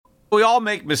We all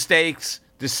make mistakes,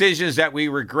 decisions that we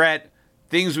regret,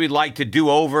 things we'd like to do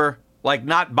over, like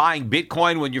not buying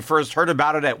Bitcoin when you first heard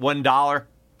about it at $1.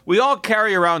 We all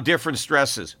carry around different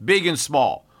stresses, big and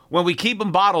small. When we keep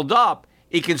them bottled up,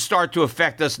 it can start to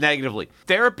affect us negatively.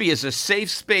 Therapy is a safe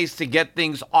space to get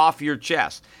things off your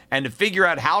chest and to figure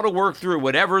out how to work through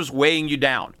whatever's weighing you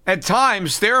down. At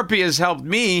times, therapy has helped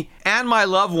me and my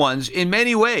loved ones in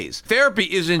many ways.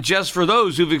 Therapy isn't just for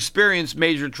those who've experienced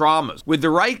major traumas. With the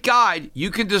right guide,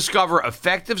 you can discover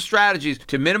effective strategies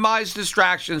to minimize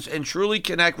distractions and truly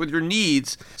connect with your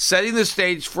needs, setting the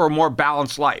stage for a more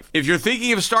balanced life. If you're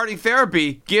thinking of starting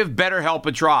therapy, give BetterHelp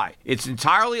a try. It's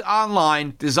entirely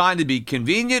online, designed to be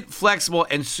convenient, flexible,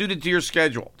 and suited to your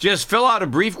schedule. Just fill out a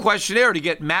brief questionnaire to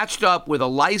get matched up with a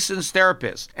licensed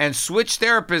therapist and switch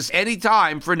therapists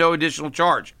anytime for no additional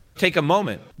charge. Take a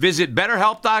moment. Visit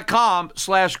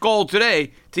BetterHelp.com/gold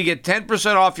today to get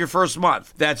 10% off your first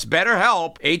month. That's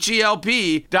BetterHelp,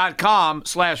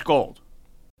 HELP.com/gold.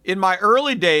 In my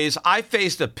early days, I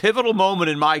faced a pivotal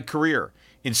moment in my career.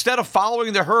 Instead of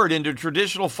following the herd into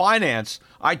traditional finance,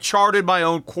 I charted my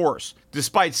own course.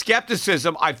 Despite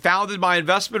skepticism, I founded my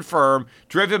investment firm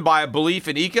driven by a belief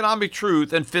in economic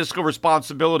truth and fiscal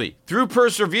responsibility. Through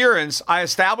perseverance, I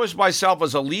established myself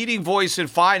as a leading voice in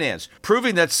finance,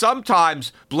 proving that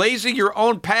sometimes blazing your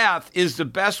own path is the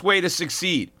best way to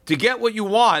succeed. To get what you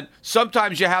want,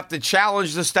 sometimes you have to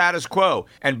challenge the status quo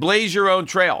and blaze your own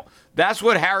trail. That's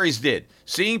what Harry's did.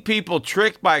 Seeing people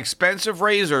tricked by expensive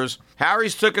razors,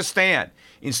 Harry's took a stand.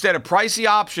 Instead of pricey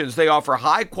options, they offer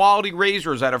high-quality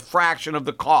razors at a fraction of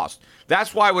the cost.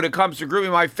 That's why when it comes to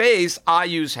grooming my face, I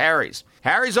use Harry's.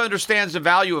 Harry's understands the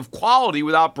value of quality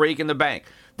without breaking the bank.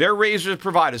 Their razors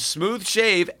provide a smooth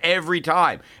shave every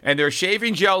time, and their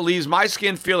shaving gel leaves my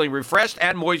skin feeling refreshed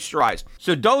and moisturized.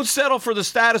 So don't settle for the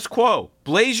status quo.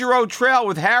 Blaze your own trail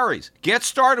with Harry's. Get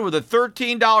started with a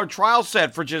 $13 trial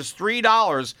set for just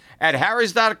 $3 at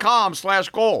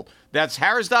harrys.com/gold. That's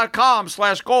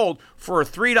harrys.com/gold for a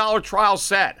 $3 trial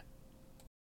set.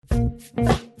 The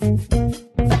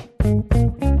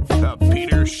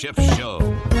Peter Schiff Show.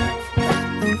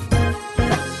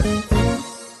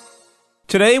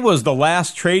 Today was the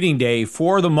last trading day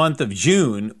for the month of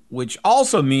June, which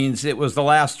also means it was the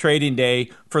last trading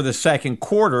day for the second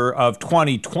quarter of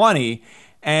 2020.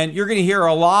 And you're going to hear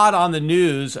a lot on the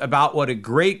news about what a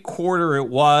great quarter it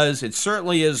was. It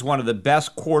certainly is one of the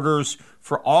best quarters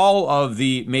for all of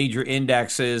the major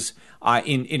indexes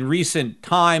in recent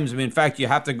times. I mean, in fact, you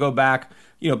have to go back,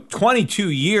 22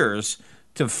 years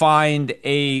to find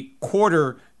a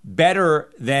quarter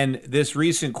better than this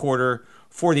recent quarter.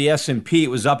 For the S&P, it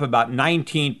was up about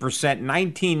 19%.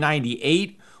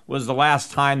 1998 was the last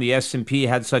time the S&P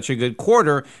had such a good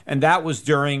quarter, and that was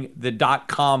during the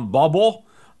dot-com bubble.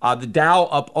 The Dow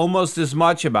up almost as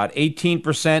much, about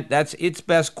 18%. That's its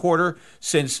best quarter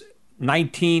since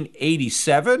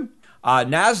 1987.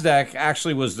 NASDAQ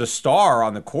actually was the star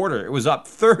on the quarter. It was up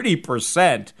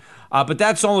 30%, but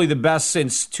that's only the best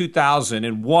since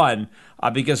 2001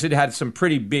 because it had some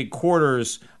pretty big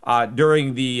quarters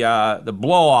during the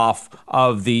blow-off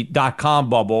of the dot-com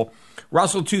bubble.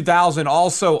 Russell 2000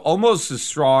 also almost as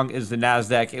strong as the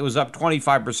NASDAQ. It was up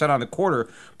 25% on the quarter.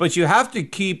 But you have to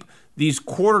keep these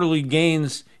quarterly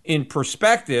gains in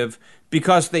perspective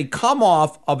because they come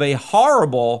off of a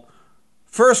horrible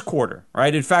first quarter,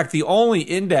 right? In fact, the only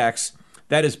index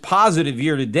that is positive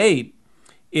year to date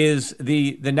is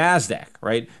the NASDAQ,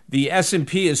 right? The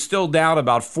S&P is still down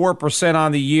about 4%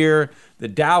 on the year. The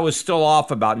Dow is still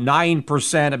off about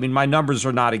 9%. I mean, my numbers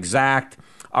are not exact.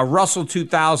 Russell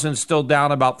 2000 still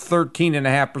down about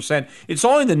 13.5%. It's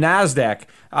only the NASDAQ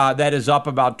that is up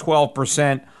about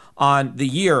 12% on the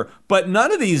year. But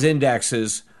none of these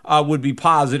indexes would be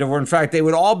positive, or in fact, they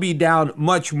would all be down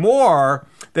much more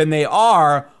than they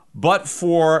are, but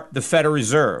for the Federal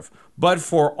Reserve. But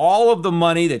for all of the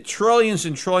money, the trillions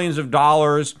and trillions of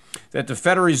dollars that the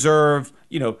Federal Reserve,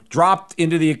 dropped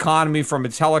into the economy from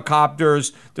its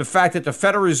helicopters, the fact that the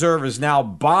Federal Reserve is now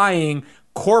buying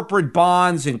corporate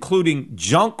bonds, including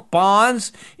junk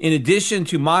bonds, in addition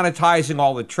to monetizing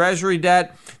all the Treasury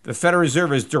debt, the Federal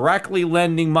Reserve is directly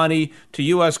lending money to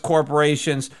U.S.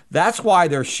 corporations. That's why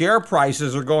their share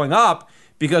prices are going up,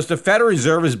 because the Federal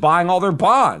Reserve is buying all their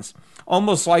bonds,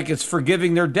 almost like it's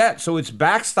forgiving their debt. So it's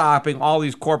backstopping all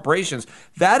these corporations.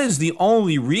 That is the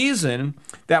only reason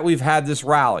that we've had this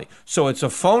rally. So it's a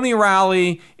phony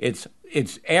rally. It's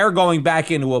air going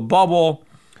back into a bubble.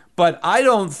 But I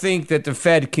don't think that the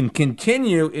Fed can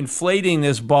continue inflating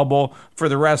this bubble for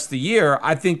the rest of the year.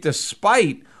 I think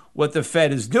despite what the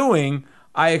Fed is doing,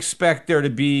 I expect there to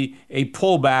be a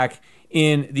pullback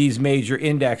in these major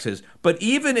indexes. But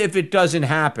even if it doesn't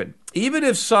happen, even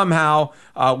if somehow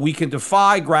we can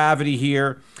defy gravity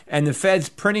here and the Fed's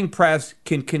printing press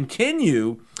can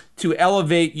continue to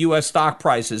elevate U.S. stock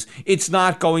prices, it's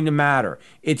not going to matter.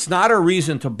 It's not a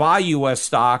reason to buy U.S.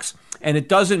 stocks, and it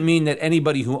doesn't mean that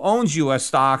anybody who owns U.S.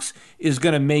 stocks is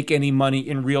going to make any money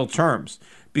in real terms.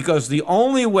 Because the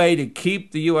only way to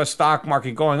keep the U.S. stock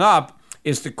market going up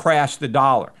is to crash the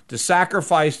dollar, to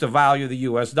sacrifice the value of the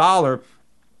U.S. dollar.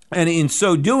 And in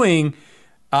so doing,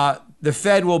 the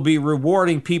Fed will be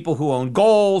rewarding people who own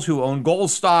gold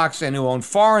stocks, and who own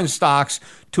foreign stocks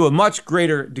to a much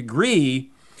greater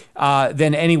degree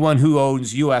than anyone who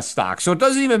owns U.S. stocks. So it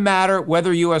doesn't even matter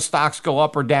whether U.S. stocks go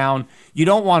up or down. You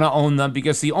don't want to own them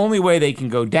because the only way they can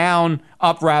go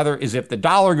up rather, is if the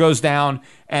dollar goes down.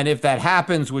 And if that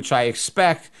happens, which I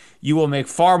expect, you will make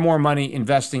far more money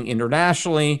investing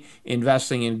internationally,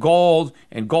 investing in gold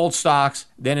and gold stocks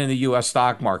than in the U.S.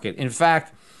 stock market. In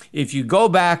fact, if you go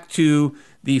back to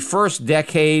the first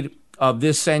decade of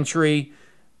this century,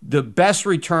 the best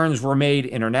returns were made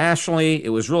internationally. It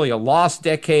was really a lost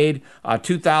decade,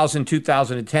 2000,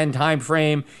 2010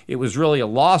 timeframe. It was really a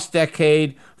lost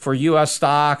decade for U.S.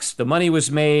 stocks. The money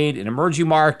was made in emerging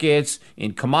markets,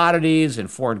 in commodities, in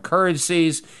foreign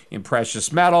currencies, in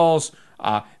precious metals.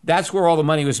 That's where all the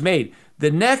money was made.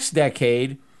 The next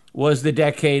decade was the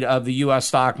decade of the U.S.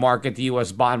 stock market, the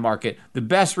U.S. bond market. The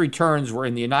best returns were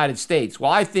in the United States.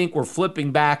 Well, I think we're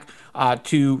flipping back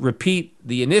to repeat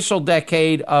the initial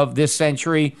decade of this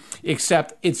century,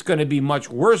 except it's going to be much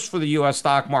worse for the U.S.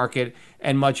 stock market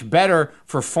and much better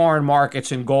for foreign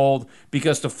markets and gold,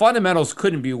 because the fundamentals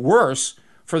couldn't be worse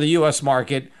for the U.S.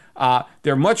 market.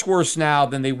 They're much worse now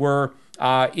than they were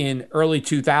in early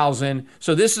 2000.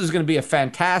 So this is going to be a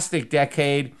fantastic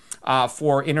decade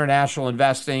for international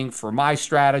investing, for my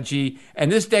strategy.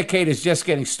 And this decade is just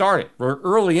getting started. We're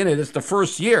early in it. It's the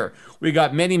first year. We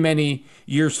got many, many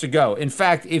years to go. In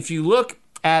fact, if you look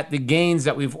at the gains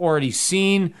that we've already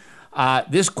seen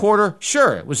this quarter,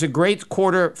 sure, it was a great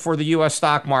quarter for the U.S.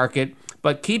 stock market.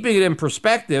 But keeping it in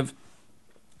perspective,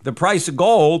 the price of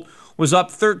gold was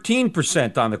up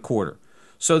 13% on the quarter.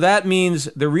 So that means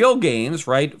the real gains,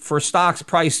 right, for stocks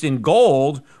priced in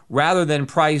gold rather than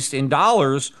priced in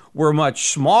dollars were much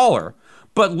smaller.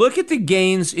 But look at the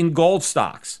gains in gold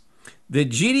stocks. The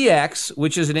GDX,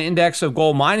 which is an index of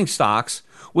gold mining stocks,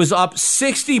 was up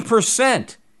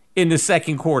 60% in the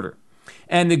second quarter.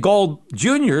 And the gold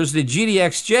juniors, the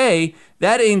GDXJ,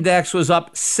 that index was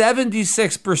up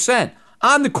 76%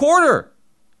 on the quarter.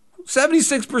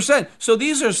 76%. So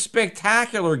these are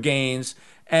spectacular gains,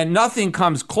 and nothing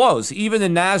comes close. Even the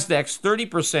Nasdaq's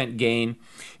 30% gain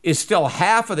is still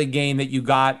half of the gain that you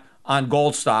got on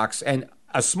gold stocks, and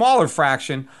a smaller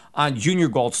fraction on junior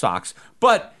gold stocks.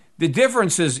 But the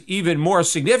difference is even more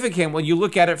significant when you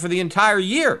look at it for the entire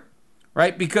year,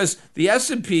 right? Because the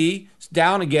S&P is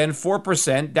down again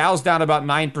 4%, Dow's down about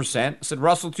 9%, I said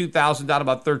Russell 2000 down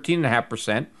about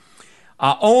 13.5%.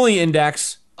 Only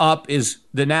index up is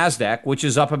the Nasdaq, which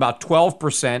is up about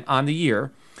 12% on the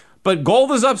year. But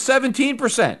gold is up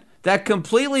 17%. That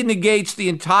completely negates the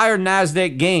entire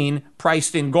Nasdaq gain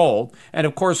priced in gold. And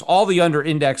of course, all the under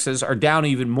indexes are down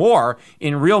even more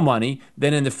in real money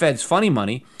than in the Fed's funny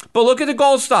money. But look at the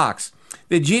gold stocks.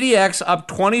 The GDX up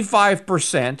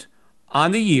 25%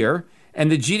 on the year,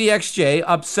 and the GDXJ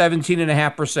up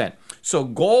 17.5%. So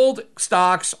gold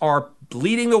stocks are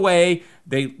leading the way.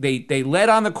 They led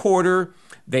on the quarter.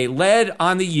 They led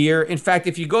on the year. In fact,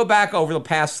 if you go back over the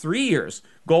past 3 years,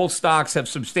 gold stocks have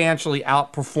substantially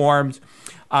outperformed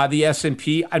the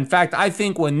S&P. In fact, I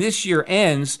think when this year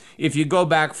ends, if you go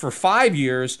back for 5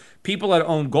 years, people that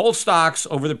own gold stocks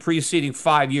over the preceding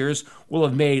 5 years will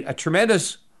have made a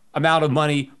tremendous amount of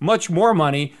money, much more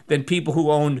money than people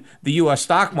who owned the U.S.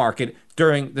 stock market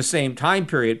during the same time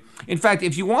period. In fact,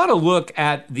 if you want to look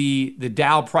at the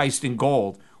Dow priced in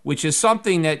gold, which is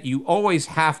something that you always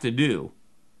have to do,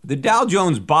 the Dow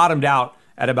Jones bottomed out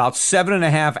at about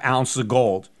 7.5 ounces of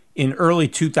gold in early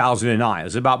 2009. It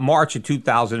was about March of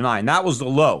 2009. That was the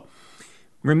low.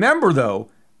 Remember, though,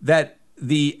 that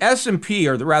the S&P,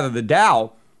 or rather the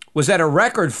Dow, was at a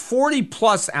record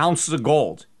 40-plus ounces of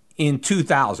gold in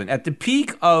 2000. At the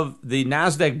peak of the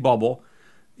NASDAQ bubble,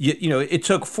 it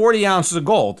took 40 ounces of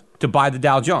gold to buy the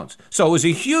Dow Jones. So it was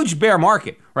a huge bear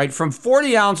market, right, from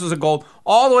 40 ounces of gold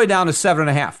all the way down to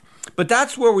 7.5. But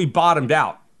that's where we bottomed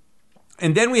out.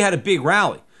 And then we had a big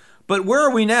rally. But where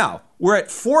are we now? We're at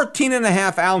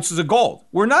 14.5 ounces of gold.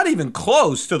 We're not even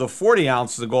close to the 40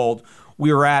 ounces of gold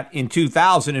we were at in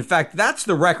 2000. In fact, that's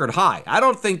the record high. I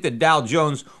don't think that Dow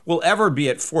Jones will ever be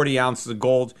at 40 ounces of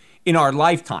gold in our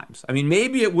lifetimes. I mean,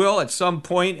 maybe it will at some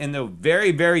point in the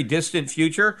very, very distant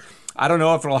future. I don't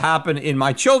know if it'll happen in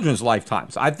my children's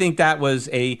lifetimes. I think that was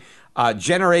a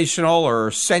generational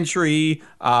or century,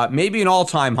 maybe an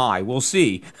all-time high. We'll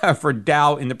see for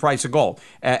Dow in the price of gold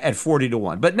at 40 to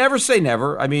 1. But never say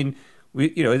never. I mean,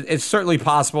 it's certainly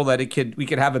possible that we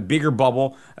could have a bigger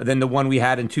bubble than the one we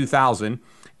had in 2000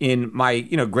 in my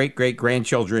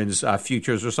great-great-grandchildren's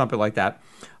futures or something like that.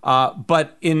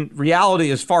 But in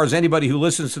reality, as far as anybody who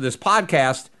listens to this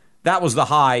podcast, that was the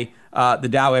high the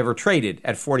Dow ever traded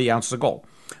at 40 ounces of gold.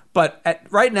 But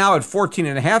right now at 14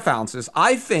 and a half ounces,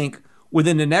 I think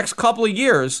within the next couple of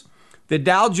years, the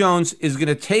Dow Jones is going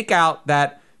to take out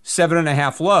that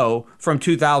 7.5 low from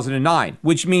 2009,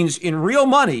 which means in real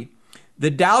money, the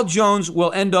Dow Jones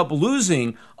will end up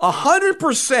losing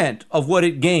 100% of what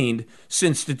it gained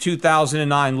since the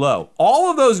 2009 low.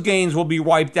 All of those gains will be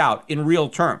wiped out in real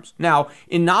terms. Now,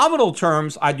 in nominal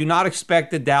terms, I do not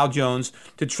expect the Dow Jones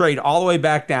to trade all the way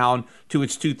back down to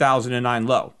its 2009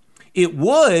 low. It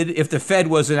would if the Fed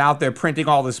wasn't out there printing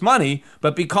all this money,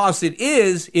 but because it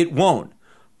is, it won't.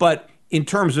 But in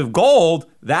terms of gold,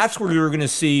 that's where you're going to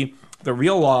see the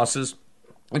real losses.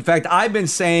 In fact, I've been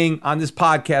saying on this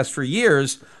podcast for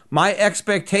years, my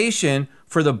expectation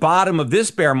for the bottom of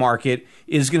this bear market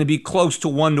is going to be close to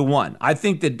 1 to 1. I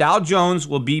think the Dow Jones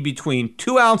will be between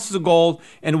 2 ounces of gold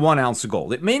and 1 ounce of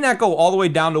gold. It may not go all the way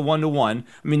down to 1 to 1.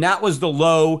 I mean, that was the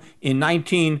low in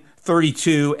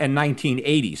 1932 and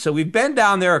 1980. So we've been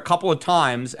down there a couple of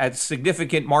times at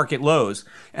significant market lows,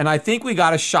 and I think we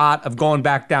got a shot of going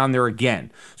back down there again.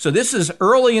 So this is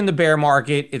early in the bear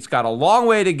market. It's got a long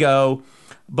way to go,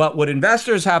 but what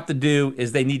investors have to do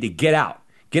is they need to get out.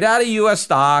 Get out of U.S.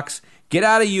 stocks, get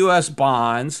out of U.S.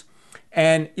 bonds,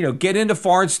 and get into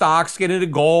foreign stocks, get into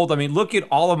gold. I mean, look at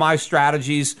all of my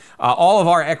strategies, all of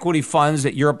our equity funds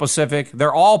at Europe Pacific.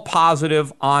 They're all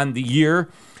positive on the year.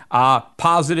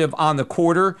 Positive on the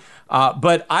quarter.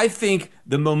 But I think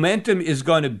the momentum is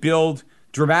going to build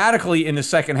dramatically in the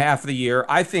second half of the year.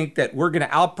 I think that we're going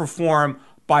to outperform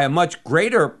by a much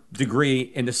greater degree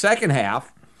in the second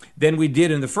half than we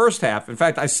did in the first half. In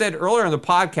fact, I said earlier in the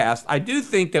podcast, I do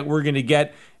think that we're going to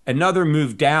get another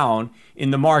move down in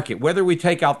the market. Whether we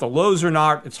take out the lows or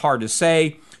not, it's hard to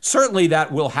say. Certainly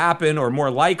that will happen, or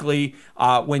more likely,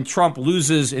 when Trump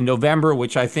loses in November,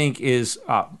 which I think is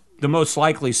the most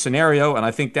likely scenario, and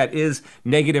I think that is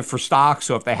negative for stocks.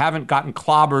 So if they haven't gotten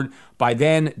clobbered by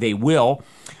then, they will.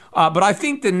 But I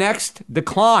think the next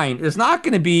decline is not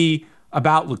going to be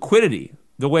about liquidity,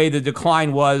 the way the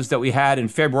decline was that we had in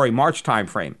February, March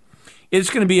timeframe.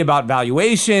 It's going to be about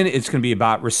valuation. It's going to be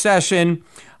about recession.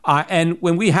 And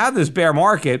when we have this bear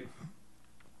market,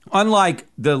 unlike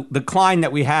the decline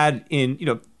that we had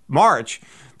in March,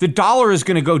 the dollar is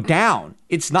going to go down.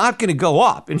 It's not going to go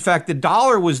up. In fact, the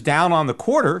dollar was down on the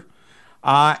quarter,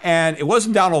 and it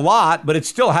wasn't down a lot, but it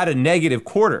still had a negative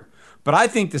quarter. But I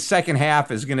think the second half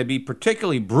is going to be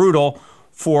particularly brutal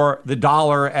for the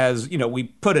dollar, as we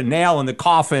put a nail in the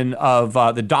coffin of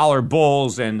the dollar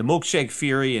bulls and the milkshake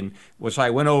fury, and which I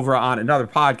went over on another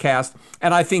podcast.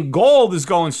 And I think gold is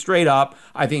going straight up.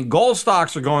 I think gold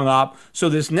stocks are going up. So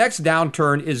this next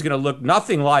downturn is going to look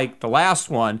nothing like the last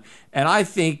one. And I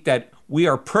think that we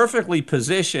are perfectly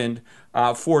positioned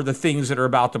for the things that are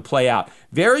about to play out.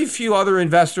 Very few other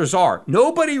investors are.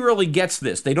 Nobody really gets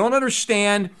this. They don't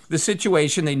understand the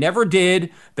situation. They never did.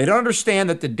 They don't understand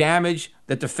that the damage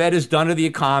that the Fed has done to the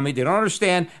economy. They don't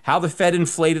understand how the Fed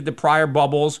inflated the prior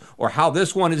bubbles, or how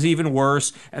this one is even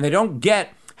worse. And they don't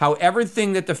get how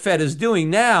everything that the Fed is doing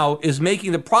now is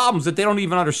making the problems that they don't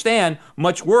even understand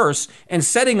much worse, and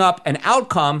setting up an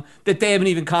outcome that they haven't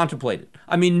even contemplated.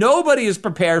 I mean, nobody is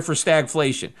prepared for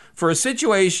stagflation, for a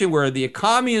situation where the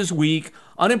economy is weak,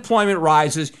 unemployment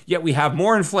rises, yet we have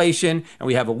more inflation, and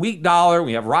we have a weak dollar,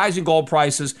 we have rising gold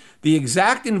prices, the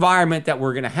exact environment that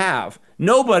we're going to have.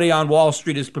 Nobody on Wall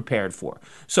Street is prepared for.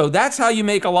 So that's how you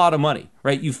make a lot of money,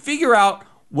 right? You figure out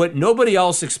what nobody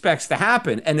else expects to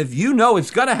happen. And if you know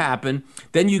it's going to happen,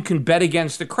 then you can bet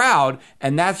against the crowd,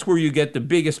 and that's where you get the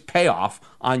biggest payoff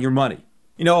on your money.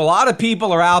 A lot of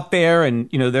people are out there and,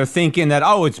 they're thinking that,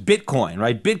 it's Bitcoin,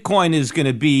 right? Bitcoin is going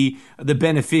to be the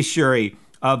beneficiary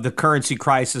of the currency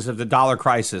crisis, of the dollar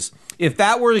crisis. If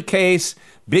that were the case,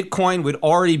 Bitcoin would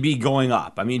already be going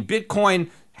up. I mean,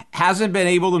 Bitcoin hasn't been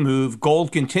able to move.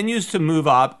 Gold continues to move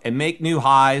up and make new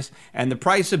highs, and the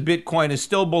price of Bitcoin is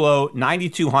still below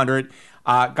 9,200.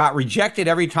 Got rejected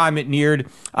every time it neared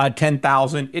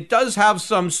 10,000. It does have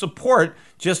some support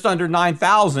just under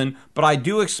 9,000, but I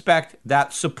do expect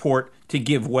that support to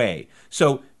give way.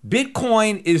 So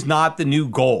Bitcoin is not the new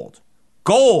gold.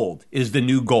 Gold is the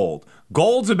new gold.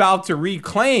 Gold's about to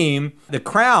reclaim the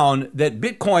crown that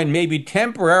Bitcoin maybe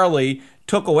temporarily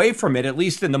took away from it, at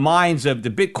least in the minds of the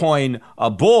Bitcoin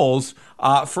bulls,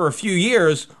 for a few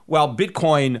years while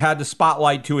Bitcoin had the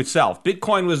spotlight to itself.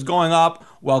 Bitcoin was going up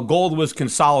while gold was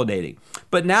consolidating.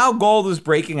 But now gold is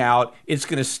breaking out. It's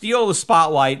going to steal the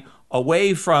spotlight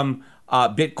away from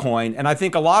Bitcoin. And I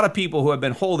think a lot of people who have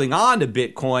been holding on to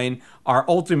Bitcoin are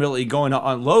ultimately going to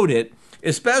unload it,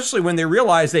 especially when they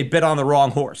realize they bet on the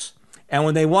wrong horse. And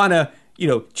when they want to,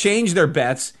 change their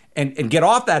bets and get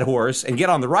off that horse and get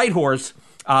on the right horse,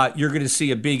 you're going to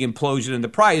see a big implosion in the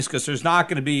price because there's not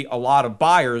going to be a lot of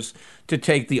buyers to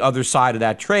take the other side of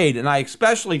that trade. And I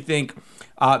especially think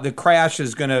the crash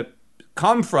is going to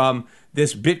come from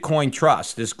this Bitcoin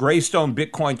trust, this Greystone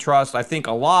Bitcoin trust. I think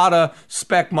a lot of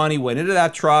spec money went into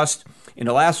that trust in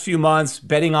the last few months,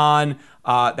 betting on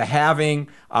the halving,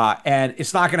 and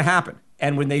it's not going to happen.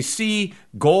 And when they see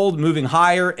gold moving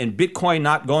higher and Bitcoin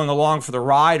not going along for the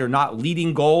ride or not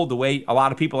leading gold the way a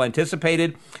lot of people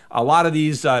anticipated, a lot of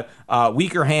these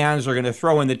weaker hands are going to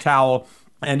throw in the towel.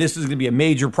 And this is going to be a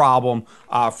major problem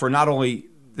for not only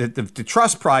the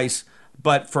trust price,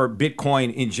 but for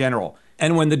Bitcoin in general.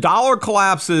 And when the dollar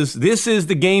collapses, this is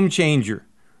the game changer,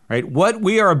 right? What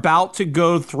we are about to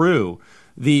go through,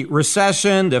 the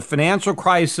recession, the financial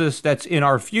crisis that's in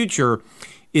our future,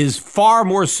 is far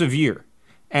more severe.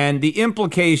 And the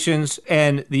implications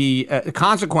and the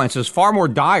consequences far more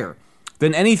dire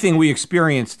than anything we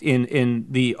experienced in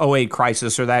the '08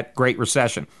 crisis or that Great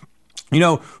Recession.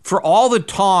 For all the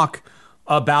talk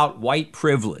about white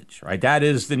privilege, right? That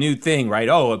is the new thing, right?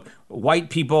 Oh, white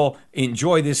people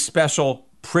enjoy this special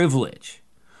privilege.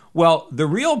 Well, the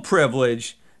real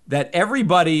privilege that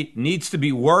everybody needs to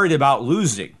be worried about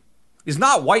losing is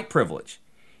not white privilege.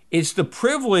 It's the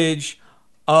privilege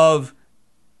of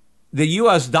the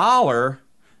U.S. dollar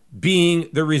being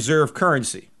the reserve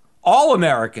currency. All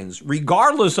Americans,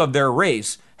 regardless of their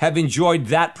race, have enjoyed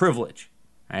that privilege,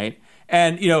 right?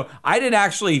 And, I didn't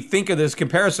actually think of this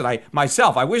comparison I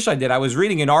wish I did. I was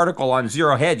reading an article on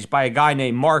Zero Hedge by a guy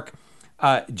named Mark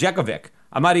Jekovic.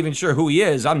 I'm not even sure who he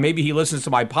is. Maybe he listens to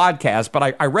my podcast,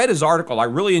 but I read his article. I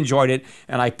really enjoyed it,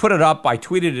 and I put it up. I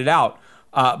tweeted it out.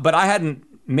 But I hadn't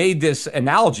made this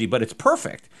analogy, but it's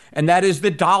perfect. And that is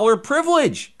the dollar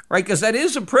privilege, right? Because that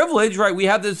is a privilege, right? We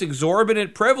have this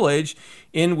exorbitant privilege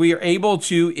and we are able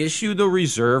to issue the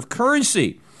reserve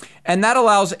currency. And that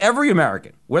allows every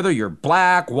American, whether you're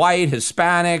black, white,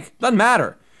 Hispanic, doesn't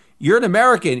matter. You're an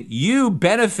American, you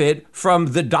benefit from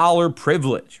the dollar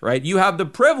privilege, right? You have the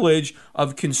privilege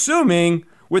of consuming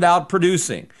without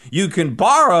producing. You can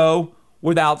borrow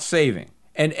without saving.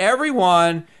 And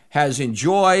everyone has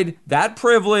enjoyed that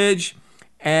privilege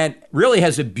and really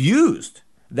has abused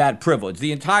that privilege.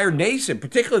 The entire nation,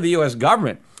 particularly the U.S.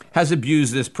 government, has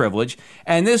abused this privilege.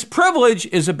 And this privilege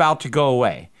is about to go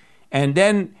away. And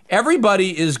then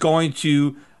everybody is going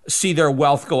to see their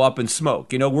wealth go up in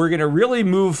smoke. We're going to really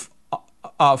move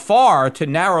far to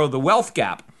narrow the wealth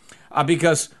gap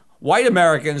because white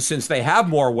Americans, since they have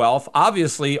more wealth,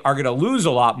 obviously are going to lose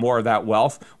a lot more of that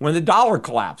wealth when the dollar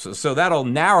collapses. So that'll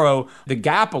narrow the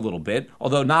gap a little bit,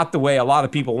 although not the way a lot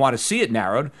of people want to see it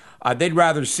narrowed. They'd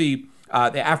rather see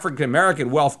the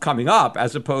African-American wealth coming up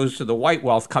as opposed to the white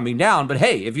wealth coming down. But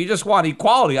hey, if you just want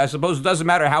equality, I suppose it doesn't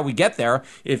matter how we get there.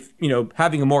 If,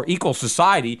 having a more equal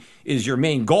society is your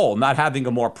main goal, not having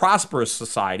a more prosperous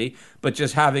society, but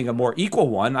just having a more equal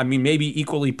one. I mean, maybe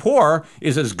equally poor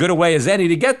is as good a way as any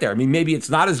to get there. I mean, maybe it's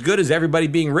not as good as everybody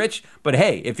being rich, but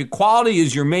hey, if equality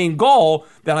is your main goal,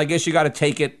 then I guess you got to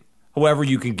take it however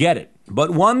you can get it.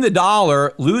 But when the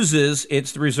dollar loses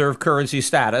its reserve currency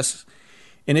status,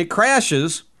 and it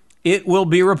crashes, it will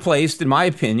be replaced, in my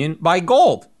opinion, by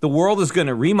gold. The world is going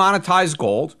to remonetize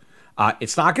gold.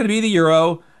 It's not going to be the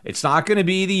euro. It's not going to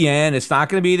be the yen. It's not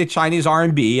going to be the Chinese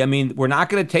RMB. I mean, we're not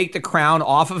going to take the crown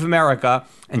off of America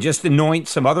and just anoint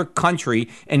some other country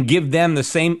and give them the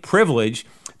same privilege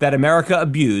that America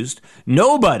abused.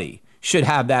 Nobody should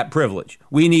have that privilege.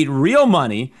 We need real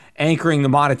money anchoring the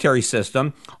monetary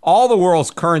system. All the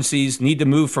world's currencies need to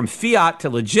move from fiat to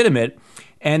legitimate,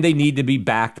 and they need to be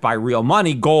backed by real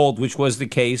money, gold, which was the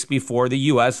case before the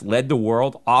U.S. led the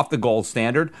world off the gold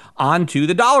standard onto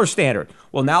the dollar standard.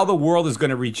 Well, now the world is going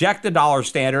to reject the dollar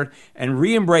standard and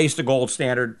re-embrace the gold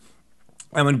standard.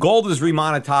 And when gold is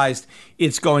remonetized,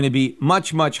 it's going to be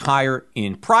much, much higher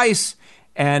in price.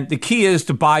 And the key is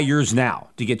to buy yours now,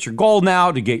 to get your gold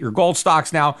now, to get your gold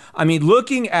stocks now. I mean,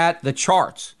 looking at the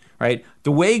charts, right?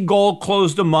 The way gold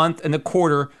closed the month and the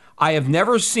quarter, I have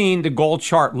never seen the gold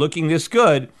chart looking this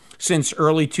good since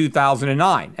early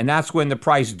 2009. And that's when the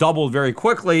price doubled very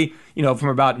quickly, from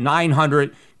about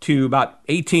 900 to about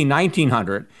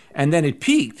 1900. And then it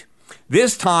peaked.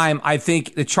 This time, I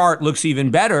think the chart looks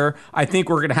even better. I think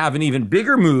we're going to have an even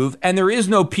bigger move, and there is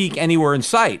no peak anywhere in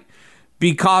sight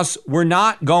because we're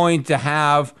not going to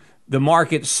have the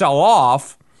market sell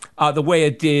off the way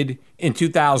it did in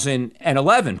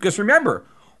 2011. Because remember,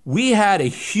 we had a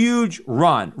huge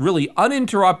run, really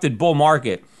uninterrupted bull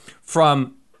market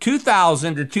from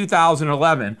 2000 to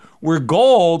 2011, where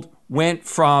gold went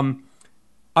from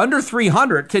under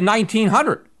 300 to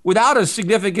 1900 without a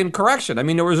significant correction. I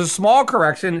mean, there was a small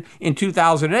correction in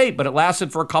 2008, but it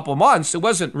lasted for a couple months. It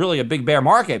wasn't really a big bear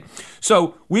market.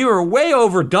 So we were way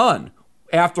overdone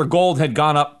after gold had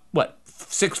gone up,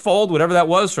 sixfold, whatever that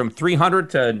was, from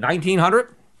 300 to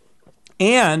 1900.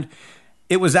 And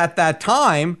it was at that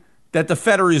time that the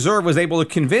Federal Reserve was able to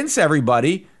convince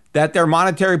everybody that their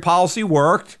monetary policy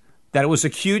worked, that it was a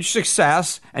huge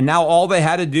success, and now all they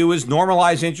had to do was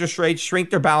normalize interest rates, shrink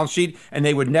their balance sheet, and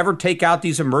they would never take out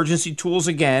these emergency tools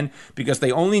again because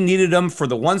they only needed them for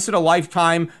the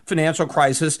once-in-a-lifetime financial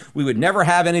crisis. We would never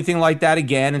have anything like that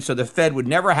again, and so the Fed would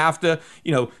never have to,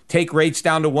 take rates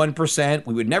down to 1%.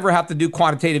 We would never have to do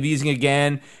quantitative easing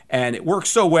again, and it worked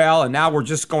so well, and now we're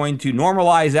just going to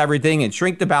normalize everything and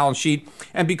shrink the balance sheet.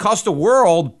 And because the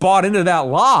world bought into that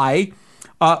lie,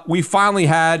 we finally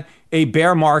had a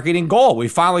bear market in gold. We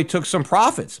finally took some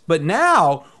profits. But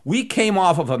now we came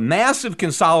off of a massive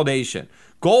consolidation.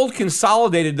 Gold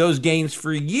consolidated those gains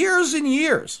for years and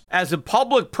years. As a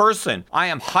public person, I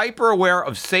am hyper aware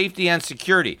of safety and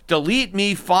security. Delete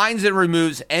Me finds and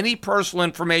removes any personal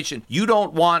information you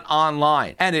don't want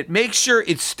online, and it makes sure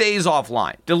it stays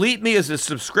offline. Delete Me is a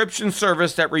subscription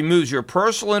service that removes your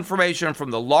personal information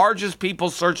from the largest people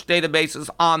search databases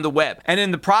on the web, and in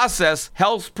the process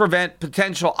helps prevent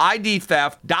potential ID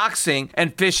theft, doxing,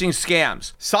 and phishing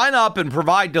scams. Sign up and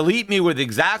provide Delete Me with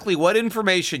exactly what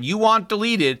information you want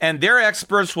deleted, and their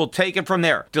experts will take it from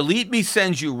there. Delete Me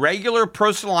sends you regular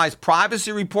personalized privacy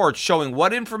reports showing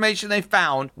what information they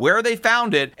found, where they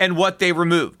found it, and what they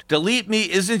removed. Delete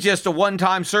Me isn't just a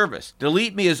one-time service.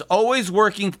 Delete Me is always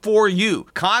working for you,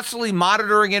 constantly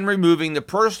monitoring and removing the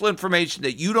personal information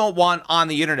that you don't want on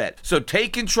the internet. So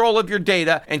take control of your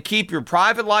data and keep your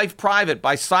private life private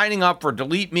by signing up for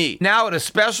Delete Me. Now at a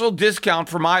special discount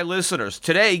for my listeners.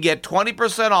 Today, get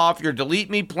 20% off your Delete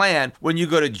Me plan when you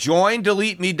go to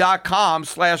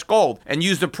joindeleteme.com/gold and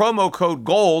use the promo code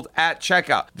GOLD at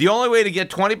checkout. The only way to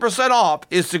get 20% off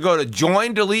is to go to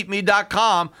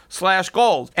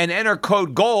joindeleteme.com/gold and enter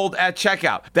code GOLD at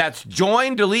checkout. That's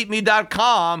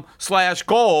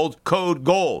joindeleteme.com/gold, code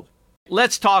GOLD.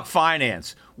 Let's talk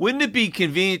finance. Wouldn't it be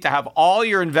convenient to have all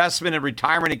your investment and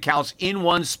retirement accounts in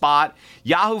one spot?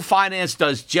 Yahoo Finance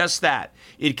does just that.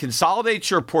 It consolidates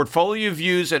your portfolio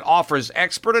views and offers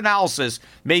expert analysis,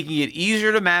 making it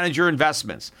easier to manage your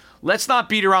investments. Let's not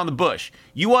beat around the bush.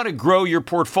 You want to grow your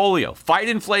portfolio, fight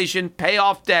inflation, pay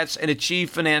off debts, and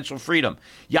achieve financial freedom.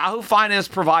 Yahoo Finance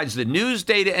provides the news,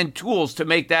 data, and tools to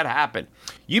make that happen.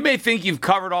 You may think you've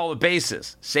covered all the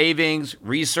bases: savings,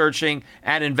 researching,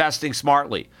 and investing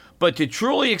smartly. But to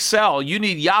truly excel, you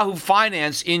need Yahoo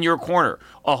Finance in your corner.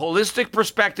 A holistic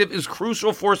perspective is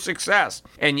crucial for success,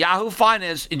 and Yahoo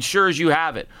Finance ensures you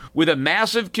have it. With a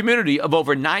massive community of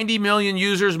over 90 million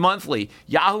users monthly,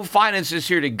 Yahoo Finance is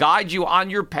here to guide you on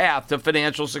your path to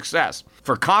financial success.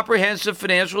 For comprehensive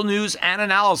financial news and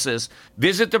analysis,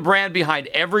 visit the brand behind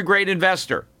every great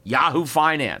investor, Yahoo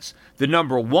Finance, the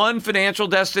 #1 financial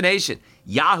destination,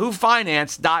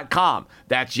 yahoofinance.com.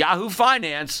 That's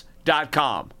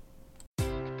yahoofinance.com.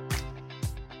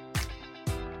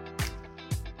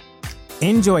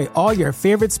 Enjoy all your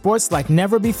favorite sports like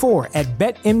never before at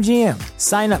BetMGM.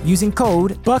 Sign up using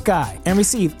code Buckeye and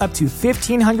receive up to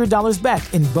 $1,500 back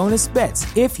in bonus bets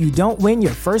if you don't win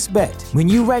your first bet. When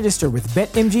you register with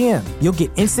BetMGM, you'll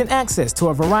get instant access to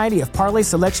a variety of parlay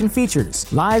selection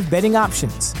features, live betting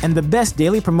options, and the best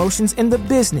daily promotions in the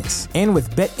business. And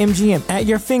with BetMGM at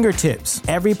your fingertips,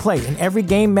 every play and every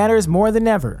game matters more than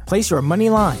ever. Place your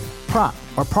money line, prop,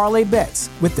 or parlay bets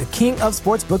with the king of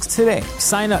sportsbooks today.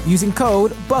 Sign up using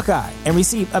code Buckeye and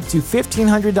receive up to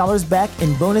 $1,500 back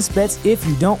in bonus bets if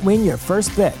you don't win your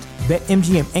first bet.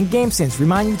 BetMGM and GameSense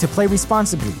remind you to play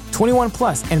responsibly. 21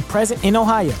 plus and present in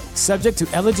Ohio, subject to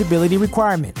eligibility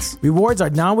requirements. Rewards are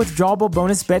non-withdrawable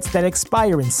bonus bets that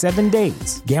expire in 7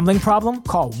 days. Gambling problem?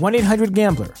 Call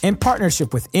 1-800-GAMBLER. In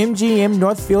partnership with MGM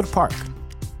Northfield Park.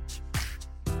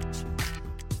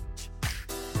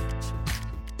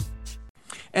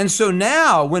 And so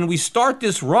now when we start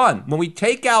this run, when we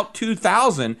take out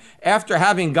 2000 after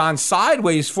having gone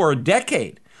sideways for a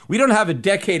decade, We don't have a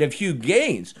decade of huge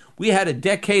gains. We had a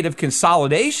decade of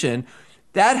consolidation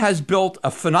that has built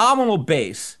a phenomenal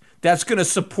base that's going to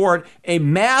support a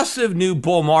massive new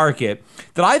bull market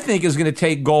that I think is going to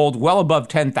take gold well above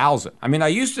 10,000. I mean, I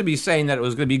used to be saying that it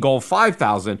was going to be gold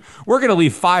 5,000. We're going to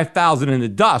leave 5,000 in the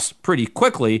dust pretty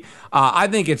quickly. I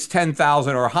think it's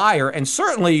 10,000 or higher. And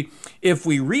certainly, if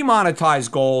we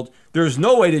remonetize gold, there's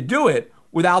no way to do it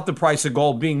without the price of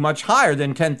gold being much higher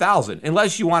than 10,000,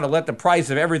 unless you want to let the price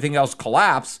of everything else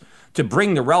collapse to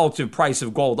bring the relative price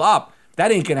of gold up.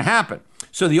 That ain't going to happen.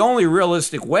 So the only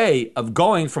realistic way of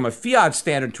going from a fiat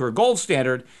standard to a gold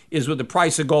standard is with the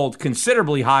price of gold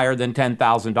considerably higher than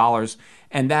 $10,000,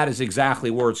 and that is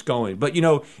exactly where it's going. But,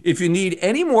 if you need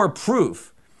any more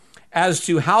proof as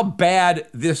to how bad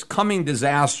this coming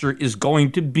disaster is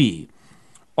going to be,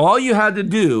 all you had to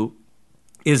do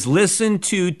is listen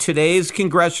to today's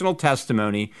congressional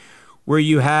testimony, where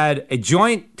you had a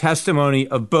joint testimony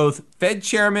of both Fed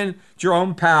Chairman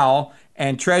Jerome Powell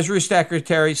and Treasury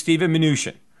Secretary Steven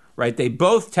Mnuchin, right? They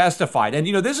both testified. And,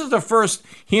 this is the first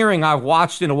hearing I've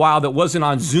watched in a while that wasn't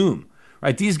on Zoom,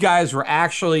 right? These guys were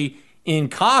actually in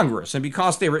Congress. And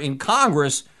because they were in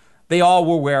Congress, they all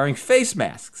were wearing face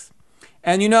masks.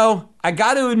 And, I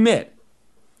got to admit,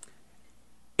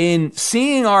 in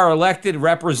seeing our elected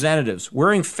representatives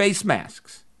wearing face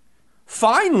masks,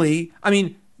 finally,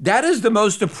 that is the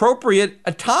most appropriate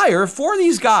attire for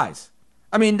these guys.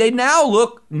 They now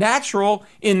look natural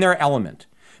in their element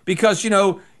because,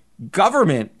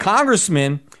 government,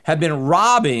 congressmen have been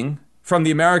robbing from the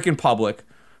American public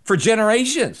for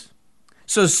generations.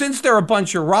 So since they're a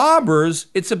bunch of robbers,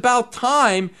 it's about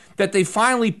time that they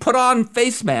finally put on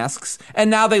face masks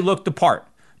and now they look the part.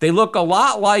 They look a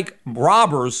lot like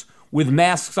robbers with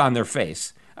masks on their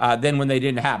face than when they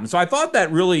didn't have them. So I thought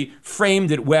that really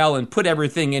framed it well and put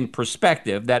everything in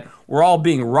perspective, that we're all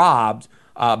being robbed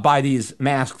by these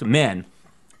masked men.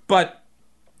 But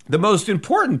the most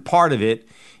important part of it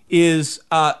is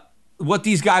what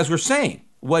these guys were saying,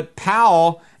 what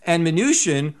Powell and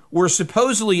Mnuchin were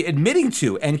supposedly admitting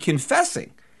to and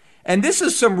confessing. And this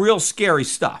is some real scary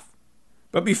stuff.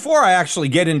 But before I actually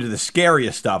get into the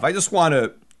scariest stuff, I just want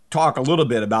to talk a little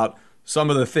bit about some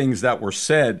of the things that were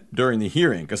said during the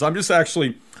hearing, because I'm just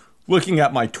actually looking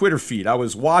at my Twitter feed. I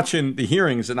was watching the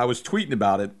hearings and I was tweeting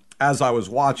about it as I was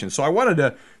watching. So I wanted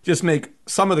to just make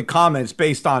some of the comments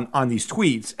based on these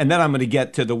tweets, and then I'm going to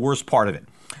get to the worst part of it.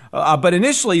 But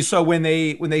initially, so when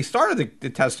they started the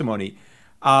testimony,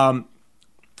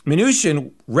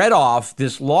 Mnuchin read off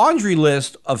this laundry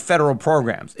list of federal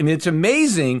programs. It's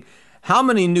amazing how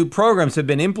many new programs have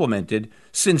been implemented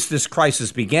since this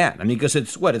crisis began. Because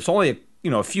it's only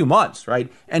a few months,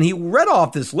 right? And he read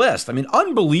off this list.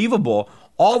 Unbelievable,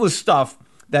 all the stuff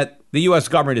that the U.S.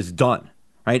 government has done,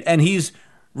 right? And he's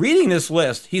reading this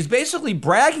list. He's basically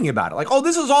bragging about it. Like,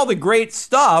 this is all the great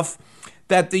stuff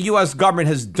that the U.S. government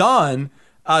has done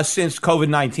since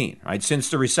COVID-19, right?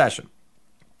 Since the recession.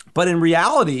 But in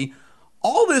reality,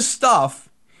 all this stuff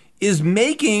is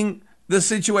making the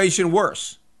situation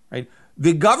worse, right?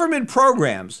 The government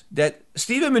programs that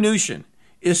Steven Mnuchin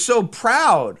is so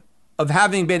proud of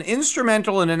having been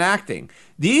instrumental in enacting,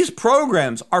 these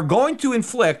programs are going to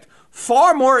inflict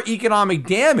far more economic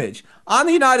damage on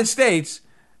the United States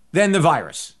than the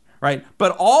virus, right?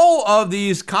 But all of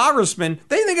these congressmen,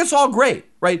 they think it's all great,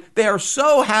 right? They are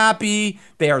so happy.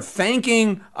 They are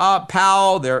thanking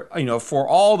Powell, for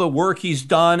all the work he's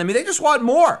done. They just want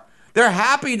more. They're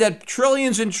happy that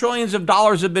trillions and trillions of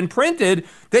dollars have been printed.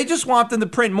 They just want them to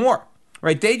print more,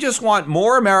 right? They just want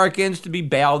more Americans to be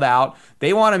bailed out.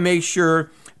 They want to make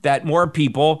sure that more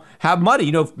people have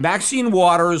money. Maxine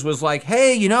Waters was like,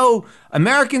 hey,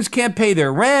 Americans can't pay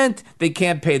their rent. They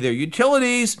can't pay their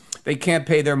utilities. They can't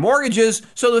pay their mortgages.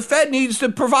 So the Fed needs to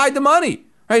provide the money,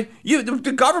 right?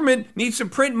 The government needs to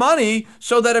print money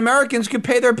so that Americans can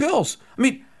pay their bills.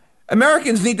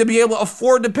 Americans need to be able to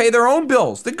afford to pay their own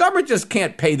bills. The government just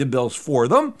can't pay the bills for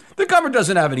them. The government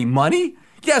doesn't have any money.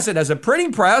 Yes, it has a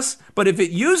printing press, but if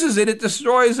it uses it, it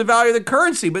destroys the value of the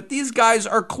currency. But these guys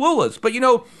are clueless. But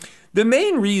the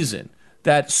main reason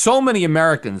that so many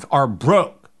Americans are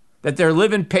broke, that they're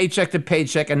living paycheck to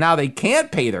paycheck and now they can't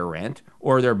pay their rent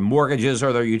or their mortgages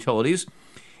or their utilities,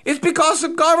 is because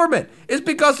of government. It's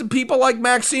because of people like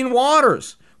Maxine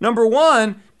Waters. Number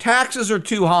one, taxes are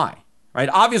too high. Right?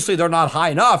 Obviously, they're not high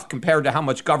enough compared to how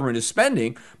much government is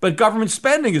spending, but government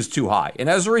spending is too high. And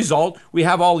as a result, we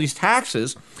have all these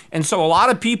taxes. And so a lot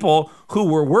of people who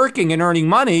were working and earning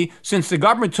money, since the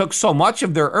government took so much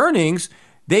of their earnings,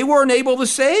 they weren't able to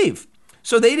save.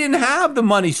 So they didn't have the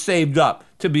money saved up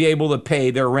to be able to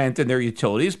pay their rent and their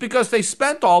utilities because they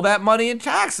spent all that money in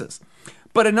taxes.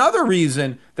 But another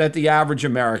reason that the average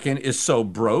American is so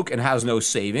broke and has no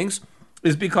savings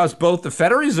is because both the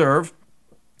Federal Reserve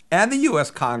and the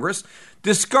U.S. Congress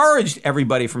discouraged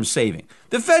everybody from saving.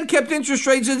 The Fed kept interest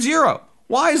rates at zero.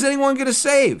 Why is anyone going to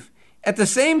save? At the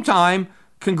same time,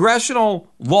 congressional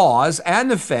laws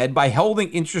and the Fed, by holding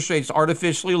interest rates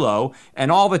artificially low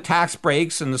and all the tax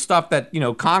breaks and the stuff that,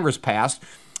 Congress passed,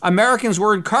 Americans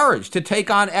were encouraged to take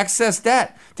on excess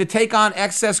debt, to take on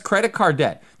excess credit card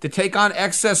debt, to take on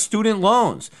excess student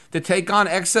loans, to take on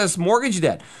excess mortgage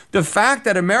debt. The fact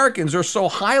that Americans are so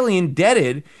highly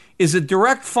indebted is a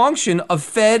direct function of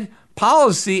Fed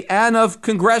policy and of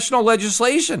congressional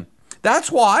legislation.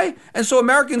 That's why. And so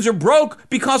Americans are broke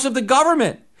because of the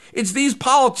government. It's these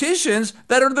politicians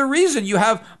that are the reason. You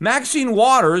have Maxine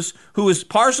Waters, who is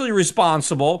partially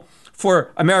responsible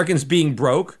for Americans being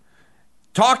broke,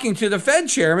 talking to the Fed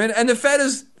chairman, and the Fed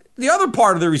is the other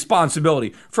part of the responsibility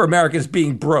for Americans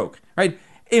being broke, right?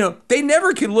 They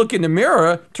never can look in the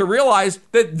mirror to realize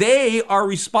that they are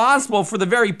responsible for the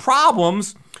very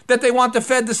problems that they want the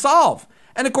Fed to solve.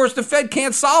 And of course, the Fed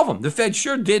can't solve them. The Fed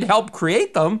sure did help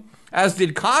create them, as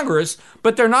did Congress,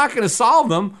 but they're not going to solve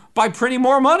them by printing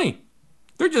more money.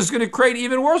 They're just going to create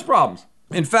even worse problems.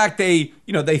 In fact, they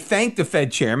thanked the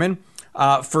Fed chairman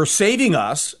for saving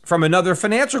us from another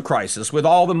financial crisis with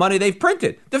all the money they've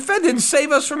printed. The Fed didn't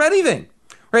save us from anything,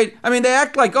 right? I mean, they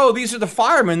act like, oh, these are the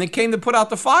firemen that came to put out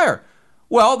the fire.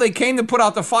 Well, they came to put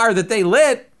out the fire that they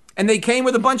lit, and they came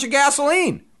with a bunch of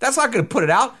gasoline. That's not going to put it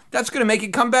out. That's going to make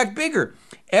it come back bigger.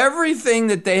 Everything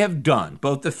that they have done,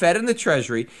 both the Fed and the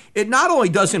Treasury, it not only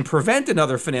doesn't prevent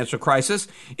another financial crisis,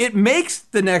 it makes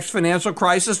the next financial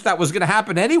crisis that was going to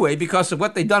happen anyway because of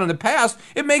what they've done in the past,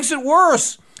 it makes it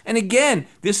worse. And again,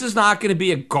 this is not going to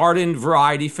be a garden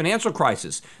variety financial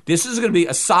crisis. This is going to be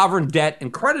a sovereign debt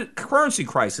and currency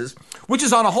crisis, which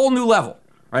is on a whole new level,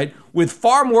 right? With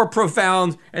far more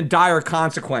profound and dire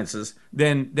consequences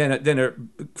than a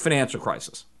financial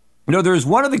crisis. There's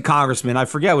one of the congressmen, I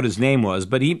forget what his name was,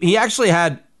 but he actually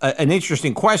had an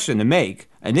interesting question to make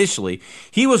initially.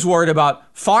 He was worried about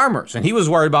farmers, and he was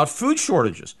worried about food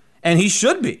shortages. And he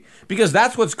should be, because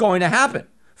that's what's going to happen.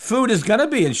 Food is going to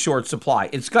be in short supply.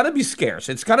 It's going to be scarce.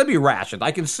 It's going to be rationed.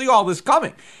 I can see all this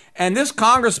coming. And this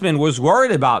congressman was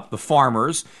worried about the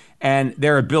farmers and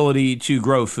their ability to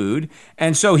grow food.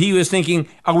 And so he was thinking,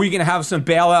 are we going to have some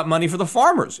bailout money for the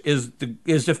farmers? Is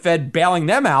the Fed bailing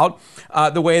them out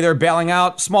the way they're bailing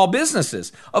out small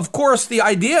businesses? Of course, the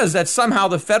idea is that somehow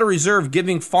the Federal Reserve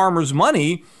giving farmers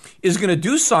money is going to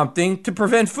do something to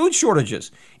prevent food shortages.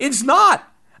 It's not.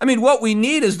 I mean, what we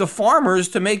need is the farmers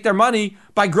to make their money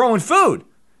by growing food,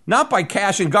 not by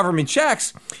cashing government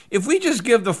checks. If we just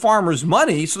give the farmers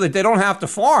money so that they don't have to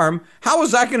farm, how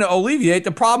is that going to alleviate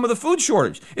the problem of the food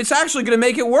shortage? It's actually going to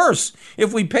make it worse.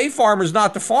 If we pay farmers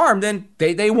not to farm, then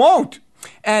they won't.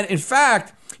 And in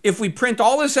fact, if we print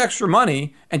all this extra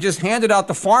money and just hand it out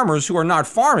to farmers who are not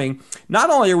farming,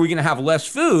 not only are we going to have less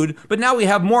food, but now we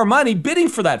have more money bidding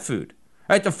for that food.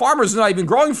 Right? The farmers are not even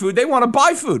growing food. They want to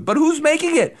buy food. But who's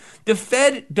making it? The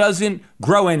Fed doesn't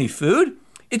grow any food.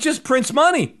 It just prints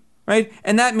money, right?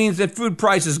 And that means that food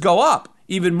prices go up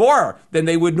even more than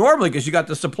they would normally because you got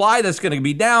the supply that's going to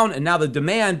be down, and now the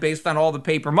demand based on all the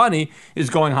paper money is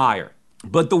going higher.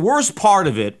 But the worst part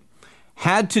of it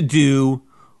had to do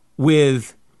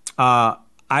with,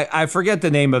 I forget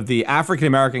the name of the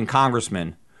African-American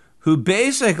congressman who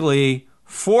basically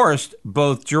forced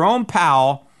both Jerome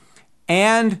Powell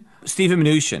and Stephen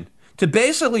Mnuchin to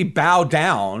basically bow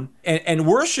down and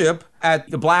worship at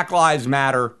the Black Lives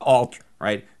Matter altar,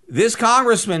 right? This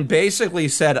congressman basically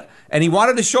said, and he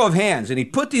wanted a show of hands, and he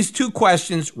put these two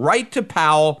questions right to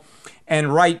Powell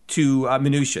and right to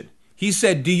Mnuchin. He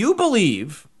said, do you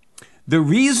believe the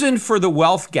reason for the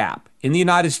wealth gap in the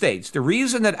United States, the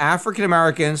reason that African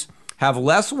Americans have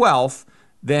less wealth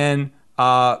than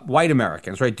white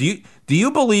Americans, right? Do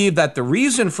you believe that the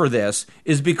reason for this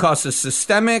is because of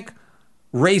systemic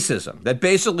racism that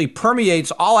basically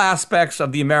permeates all aspects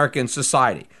of the American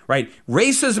society, right?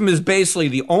 Racism is basically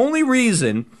the only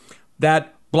reason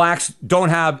that blacks don't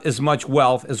have as much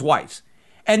wealth as whites.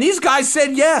 And these guys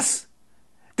said yes.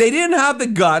 They didn't have the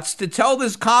guts to tell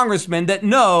this congressman that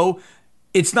no,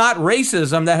 it's not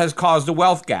racism that has caused the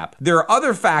wealth gap. There are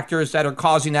other factors that are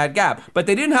causing that gap, but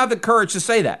they didn't have the courage to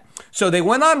say that. So they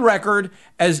went on record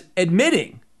as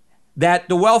admitting that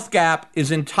the wealth gap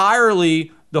is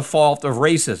entirely the fault of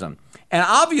racism. And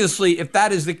obviously, if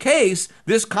that is the case,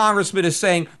 this congressman is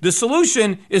saying the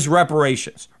solution is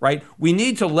reparations, right? We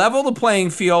need to level the playing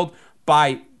field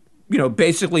by,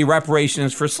 basically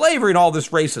reparations for slavery and all this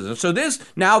racism. So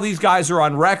now these guys are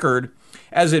on record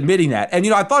as admitting that. And,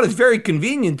 I thought it's very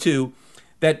convenient, too,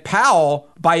 that Powell,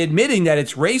 by admitting that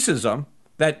it's racism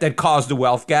that caused the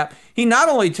wealth gap, he not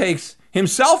only takes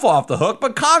himself off the hook,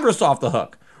 but Congress off the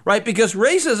hook, right? Because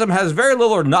racism has very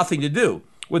little or nothing to do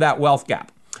with that wealth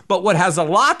gap. But what has a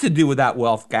lot to do with that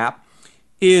wealth gap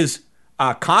is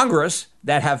Congress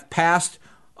that have passed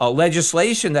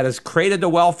legislation that has created the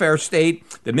welfare state,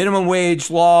 the minimum wage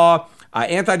law,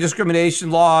 anti-discrimination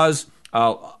laws,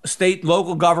 state and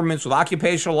local governments with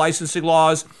occupational licensing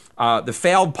laws, the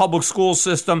failed public school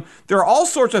system. There are all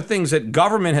sorts of things that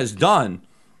government has done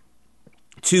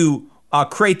to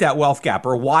create that wealth gap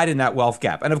or widen that wealth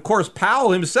gap. And of course,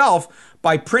 Powell himself,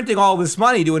 by printing all this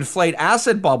money to inflate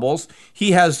asset bubbles,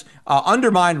 he has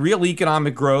undermined real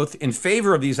economic growth in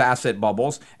favor of these asset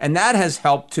bubbles. And that has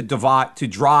helped to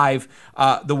drive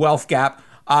the wealth gap,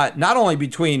 not only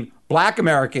between black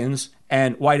Americans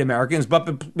and white Americans,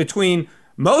 but between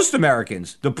most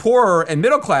Americans, the poorer and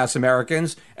middle class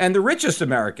Americans, and the richest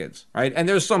Americans, right? And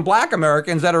there's some black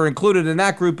Americans that are included in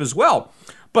that group as well.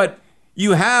 But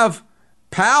you have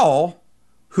Powell,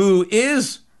 who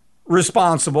is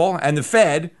responsible, and the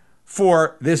Fed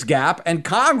for this gap, and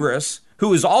Congress,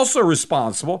 who is also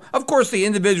responsible. Of course, the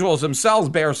individuals themselves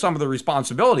bear some of the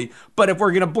responsibility, but if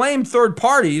we're going to blame third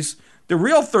parties, the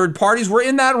real third parties were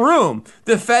in that room,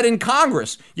 the Fed and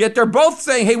Congress. Yet they're both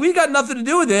saying, hey, we got nothing to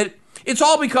do with it. It's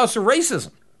all because of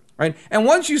racism, right? And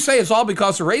once you say it's all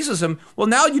because of racism, well,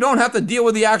 now you don't have to deal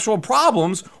with the actual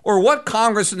problems or what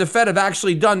Congress and the Fed have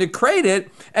actually done to create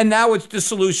it. And now the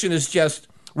solution is just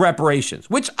reparations,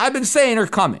 which I've been saying are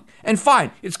coming. And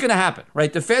fine, it's going to happen,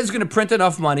 right? The Fed's going to print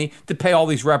enough money to pay all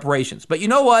these reparations. But you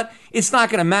know what? It's not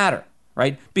going to matter,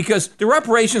 right? Because the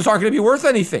reparations aren't going to be worth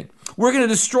anything. We're going to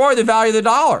destroy the value of the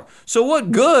dollar. So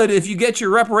what good if you get your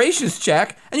reparations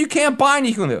check and you can't buy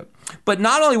anything with it? But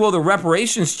not only will the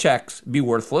reparations checks be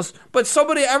worthless, but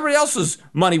everybody else's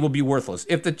money will be worthless.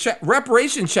 If the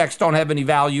reparation checks don't have any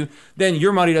value, then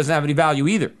your money doesn't have any value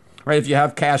either, right? If you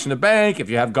have cash in the bank, if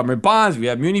you have government bonds, if you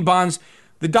have muni bonds,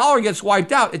 the dollar gets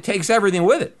wiped out. It takes everything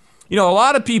with it. A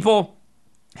lot of people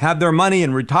have their money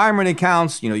in retirement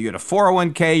accounts. You're in a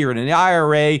 401k, you're in an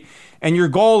IRA, and your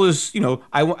goal is,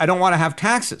 I don't want to have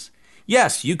taxes.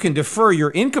 Yes, you can defer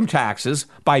your income taxes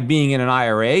by being in an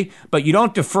IRA, but you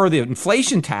don't defer the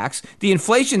inflation tax. The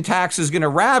inflation tax is going to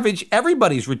ravage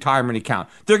everybody's retirement account.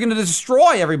 They're going to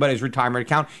destroy everybody's retirement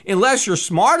account unless you're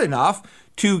smart enough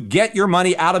to get your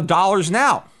money out of dollars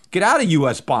now. Get out of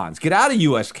U.S. bonds, get out of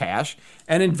U.S. cash,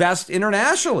 and invest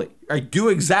internationally. Right? Do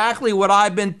exactly what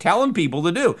I've been telling people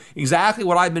to do, exactly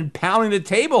what I've been pounding the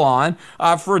table on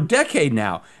for a decade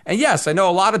now. And yes, I know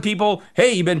a lot of people,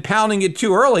 hey, you've been pounding it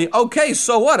too early. Okay,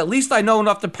 so what? At least I know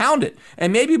enough to pound it.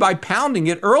 And maybe by pounding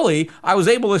it early, I was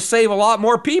able to save a lot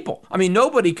more people. I mean,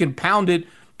 nobody can pound it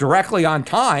directly on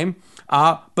time.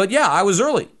 But yeah, I was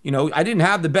early. I didn't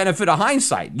have the benefit of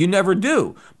hindsight. You never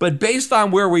do. But based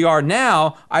on where we are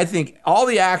now, I think all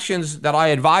the actions that I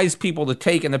advised people to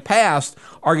take in the past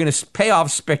are going to pay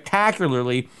off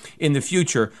spectacularly in the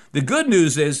future. The good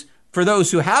news is, for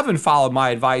those who haven't followed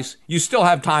my advice, you still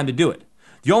have time to do it.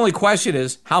 The only question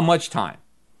is, how much time?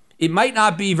 It might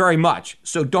not be very much,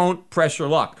 so don't press your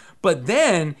luck. But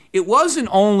then it wasn't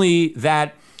only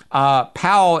that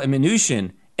Powell and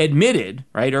Mnuchin admitted,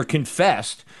 right, or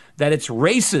confessed that it's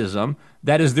racism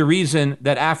that is the reason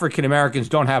that African Americans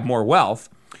don't have more wealth.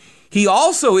 He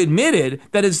also admitted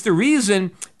that it's the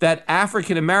reason that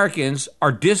African Americans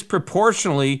are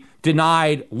disproportionately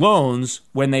denied loans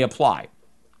when they apply,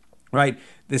 right?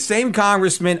 The same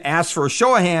congressman asked for a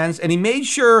show of hands, and he made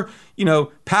sure,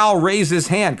 Powell raised his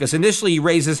hand, because initially he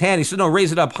raised his hand. He said, no,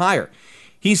 raise it up higher.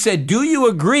 He said, do you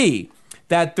agree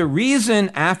that the reason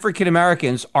African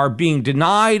Americans are being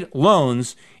denied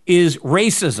loans is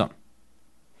racism?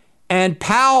 And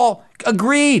Powell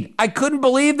agreed. I couldn't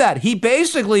believe that. He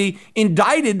basically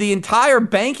indicted the entire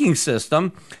banking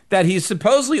system that he's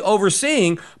supposedly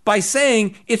overseeing by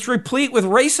saying it's replete with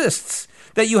racists,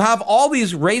 that you have all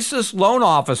these racist loan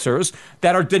officers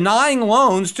that are denying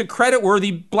loans to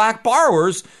creditworthy black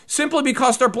borrowers simply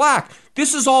because they're black.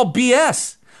 This is all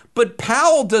BS. But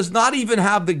Powell does not even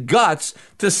have the guts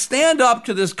to stand up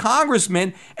to this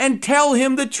congressman and tell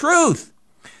him the truth.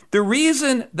 The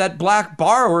reason that black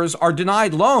borrowers are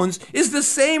denied loans is the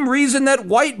same reason that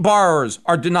white borrowers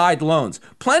are denied loans.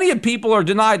 Plenty of people are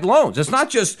denied loans. It's not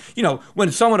just,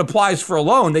 when someone applies for a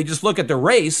loan, they just look at the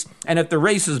race, and if the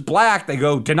race is black, they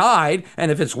go denied, and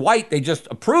if it's white, they just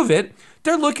approve it.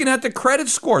 They're looking at the credit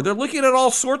score. They're looking at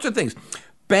all sorts of things.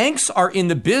 Banks are in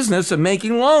the business of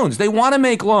making loans. They want to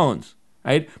make loans.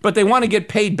 right? But they want to get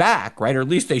paid back, right? Or at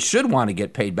least they should want to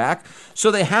get paid back.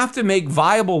 So they have to make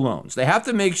viable loans. They have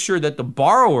to make sure that the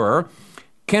borrower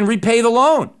can repay the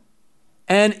loan.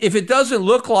 And if it doesn't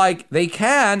look like they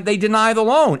can, they deny the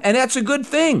loan. And that's a good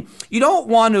thing. You don't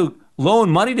want to loan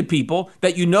money to people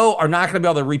that you know are not going to be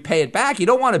able to repay it back. You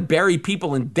don't want to bury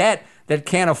people in debt that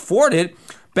can't afford it.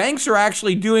 Banks are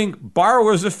actually doing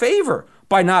borrowers a favor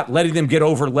by not letting them get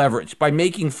over leveraged, by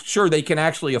making sure they can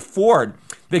actually afford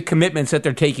the commitments that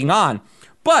they're taking on.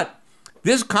 But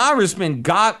this congressman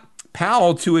got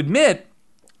Powell to admit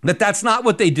that that's not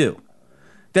what they do,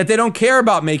 that they don't care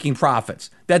about making profits,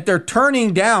 that they're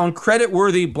turning down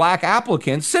credit-worthy black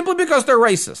applicants simply because they're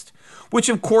racist, which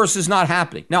of course is not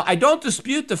happening. Now, I don't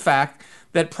dispute the fact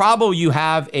that probably you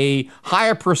have a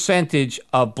higher percentage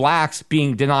of blacks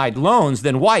being denied loans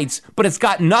than whites, but it's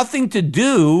got nothing to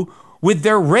do with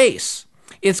their race.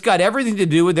 It's got everything to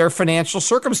do with their financial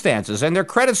circumstances and their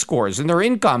credit scores and their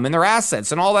income and their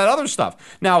assets and all that other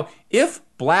stuff. Now, if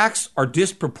blacks are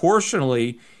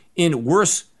disproportionately in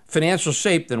worse financial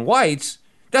shape than whites,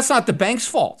 that's not the bank's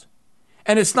fault.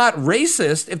 And it's not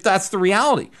racist if that's the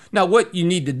reality. Now, what you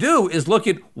need to do is look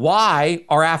at why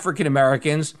are African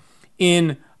Americans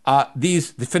in the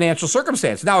financial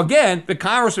circumstances. Now, again, the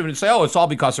congressman would say, oh, it's all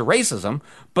because of racism.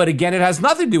 But again, it has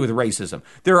nothing to do with racism.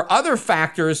 There are other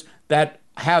factors that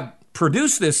have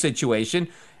produced this situation.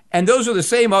 And those are the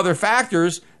same other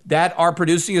factors that are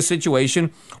producing a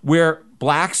situation where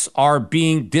blacks are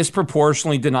being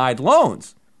disproportionately denied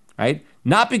loans, right?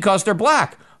 Not because they're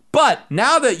black. But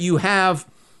now that you have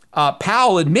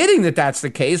Powell admitting that that's the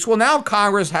case, well, now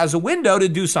Congress has a window to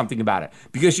do something about it,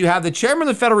 because you have the chairman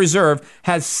of the Federal Reserve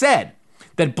has said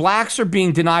that blacks are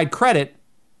being denied credit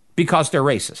because they're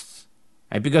racists,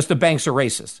 right? Because the banks are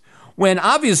racist. When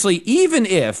obviously, even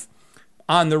if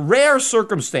on the rare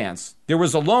circumstance there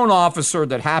was a loan officer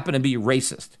that happened to be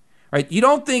racist, right? You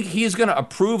don't think he's going to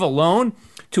approve a loan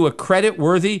to a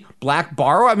credit-worthy black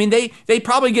borrower? I mean, they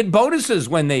probably get bonuses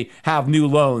when they have new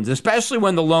loans, especially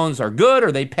when the loans are good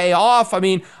or they pay off. I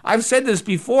mean, I've said this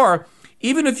before.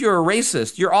 Even if you're a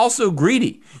racist, you're also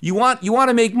greedy. You want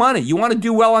to make money. You want to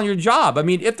do well on your job. I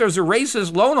mean, if there's a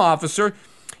racist loan officer,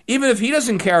 even if he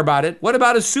doesn't care about it, what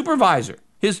about his supervisor,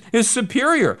 his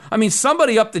superior? I mean,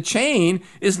 somebody up the chain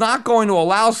is not going to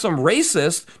allow some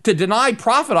racist to deny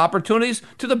profit opportunities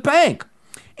to the bank.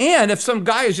 And if some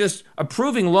guy is just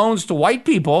approving loans to white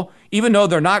people, even though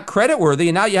they're not creditworthy,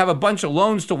 and now you have a bunch of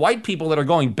loans to white people that are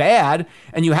going bad,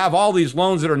 and you have all these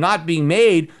loans that are not being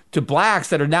made to blacks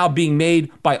that are now being made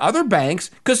by other banks.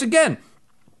 Because again,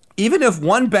 even if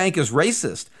one bank is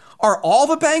racist, are all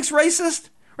the banks racist?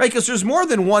 Right? Because there's more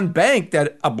than one bank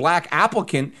that a black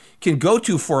applicant can go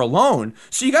to for a loan.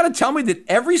 So you got to tell me that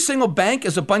every single bank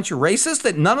is a bunch of racists,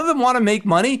 that none of them want to make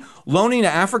money loaning to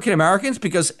African Americans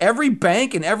because every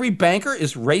bank and every banker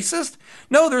is racist?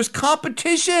 No, there's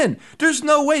competition. There's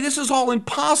no way. This is all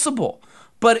impossible.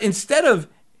 But instead of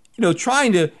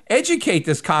trying to educate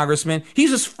this congressman,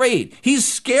 he's afraid. He's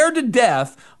scared to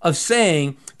death of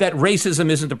saying that racism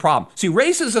isn't the problem. See,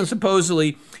 racism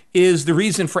supposedly is the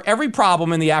reason for every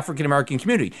problem in the African American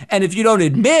community. And if you don't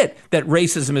admit that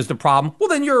racism is the problem, well,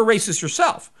 then you're a racist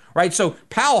yourself, right? So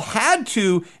Powell had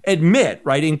to admit,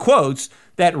 right, in quotes,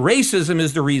 that racism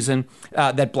is the reason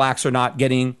that blacks are not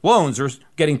getting loans or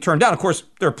getting turned down. Of course,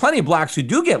 there are plenty of blacks who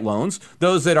do get loans,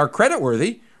 those that are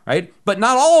creditworthy, right? But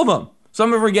not all of them.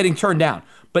 Some of them are getting turned down.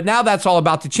 But now that's all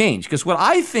about to change, because what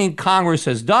I think Congress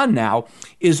has done now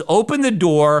is open the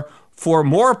door for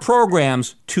more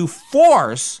programs to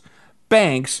force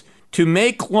banks to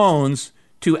make loans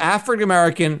to African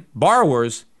American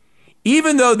borrowers,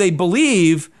 even though they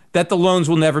believe that the loans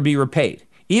will never be repaid.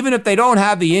 Even if they don't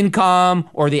have the income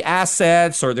or the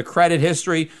assets or the credit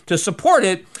history to support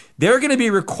it, they're going to be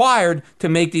required to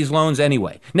make these loans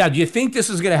anyway. Now, do you think this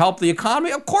is going to help the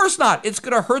economy? Of course not. It's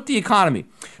going to hurt the economy,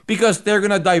 because they're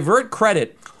going to divert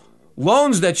credit.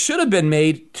 Loans that should have been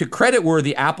made to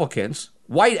creditworthy applicants,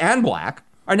 white and black,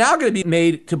 are now going to be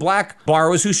made to black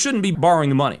borrowers who shouldn't be borrowing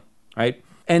the money, right?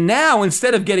 And now,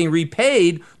 instead of getting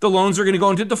repaid, the loans are going to go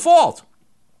into default,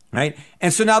 right?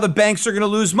 And so now the banks are going to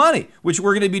lose money, which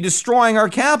we're going to be destroying our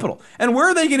capital. And where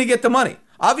are they going to get the money?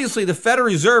 Obviously, the Federal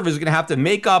Reserve is going to have to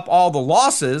make up all the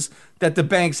losses that the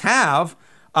banks have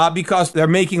because they're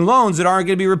making loans that aren't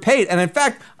going to be repaid. And in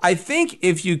fact, I think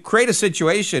if you create a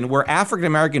situation where African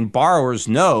American borrowers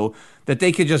know that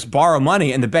they could just borrow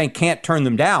money and the bank can't turn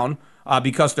them down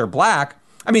because they're black,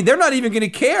 I mean, they're not even going to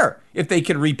care if they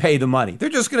can repay the money. They're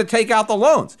just going to take out the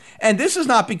loans. And this is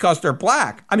not because they're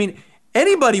black. I mean,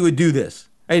 anybody would do this.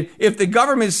 Right? If the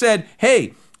government said,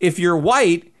 hey, if you're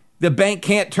white, the bank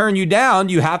can't turn you down,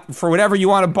 you have for whatever you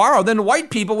want to borrow, then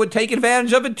white people would take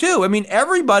advantage of it too. I mean,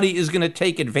 everybody is going to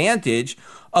take advantage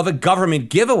of a government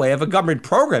giveaway, of a government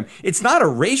program. It's not a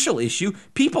racial issue.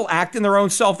 People act in their own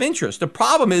self-interest. The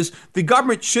problem is the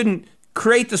government shouldn't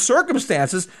create the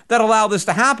circumstances that allow this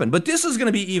to happen. But this is going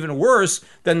to be even worse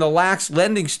than the lax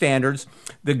lending standards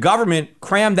the government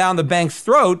crammed down the bank's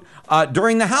throat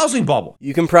during the housing bubble.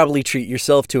 You can probably treat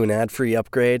yourself to an ad-free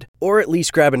upgrade, or at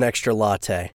least grab an extra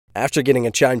latte. After getting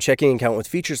a Chime checking account with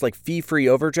features like fee-free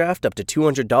overdraft up to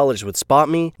 $200 with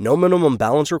SpotMe, no minimum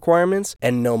balance requirements,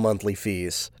 and no monthly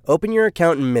fees. Open your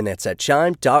account in minutes at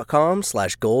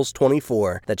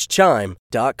chime.com/goals24. That's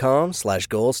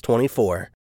chime.com/goals24.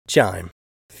 Chime.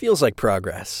 Feels like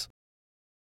progress.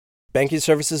 Banking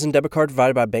services and debit card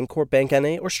provided by Bancorp Bank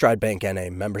N.A. or Stride Bank N.A.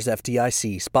 Members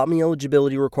FDIC. SpotMe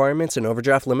eligibility requirements and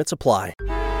overdraft limits apply.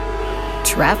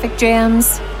 Traffic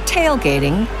jams,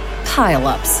 tailgating,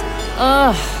 pile-ups.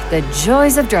 Ugh, the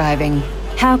joys of driving.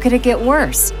 How could it get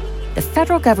worse? The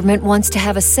federal government wants to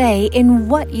have a say in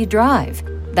what you drive.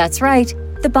 That's right.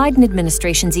 The Biden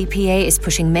administration's EPA is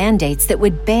pushing mandates that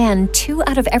would ban 2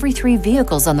 out of every 3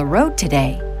 vehicles on the road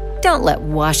today. Don't let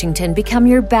Washington become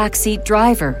your backseat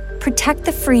driver. Protect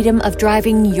the freedom of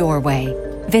driving your way.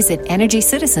 Visit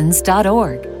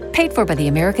EnergyCitizens.org. Paid for by the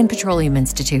American Petroleum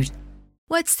Institute.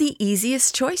 What's the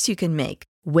easiest choice you can make?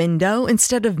 Window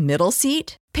instead of middle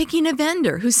seat? Picking a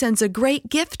vendor who sends a great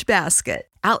gift basket?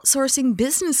 Outsourcing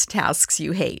business tasks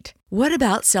you hate? What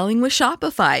about selling with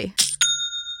Shopify?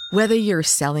 Whether you're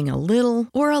selling a little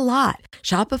or a lot,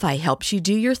 Shopify helps you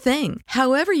do your thing,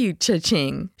 however you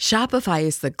cha-ching. Shopify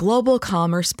is the global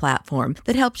commerce platform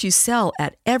that helps you sell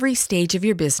at every stage of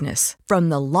your business. From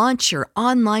the launch your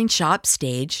online shop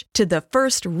stage to the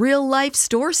first real-life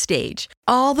store stage,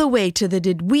 all the way to the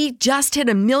did we just hit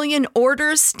 1 million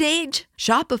orders stage.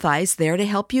 Shopify's there to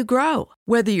help you grow.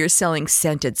 Whether you're selling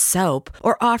scented soap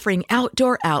or offering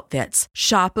outdoor outfits,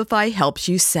 Shopify helps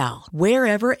you sell.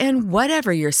 Wherever and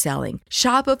whatever you're selling,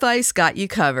 Shopify's got you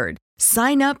covered.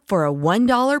 Sign up for a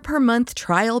 $1 per month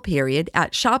trial period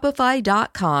at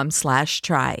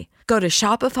shopify.com/try. Go to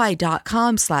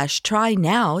shopify.com/try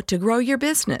now to grow your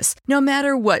business, no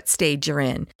matter what stage you're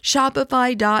in.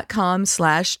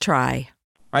 Shopify.com/try.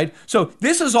 Right? So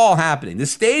this is all happening. The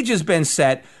stage has been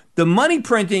set. The money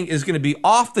printing is going to be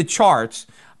off the charts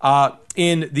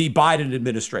in the Biden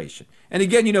administration. And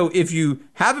again, you know, if you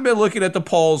haven't been looking at the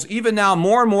polls, even now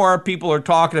more and more people are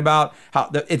talking about how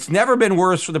it's never been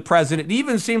worse for the president. It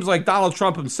even seems like Donald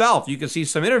Trump himself, you can see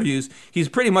some interviews, he's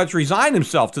pretty much resigned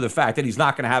himself to the fact that he's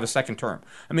not going to have a second term.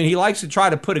 I mean, he likes to try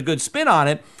to put a good spin on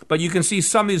it, but you can see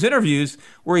some of these interviews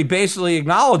where he basically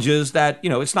acknowledges that, you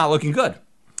know, it's not looking good.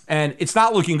 And it's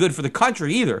not looking good for the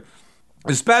country either,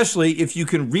 especially if you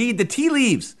can read the tea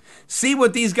leaves, see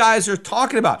what these guys are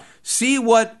talking about, see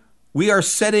what we are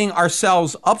setting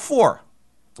ourselves up for.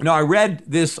 You know, I read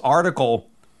this article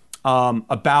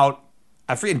about,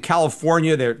 I forget, in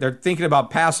California, they're thinking about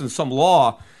passing some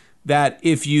law that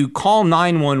if you call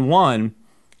 911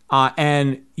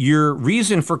 and your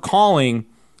reason for calling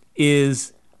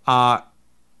is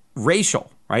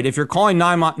racial, right? If you're calling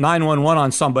 911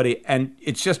 on somebody and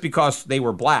it's just because they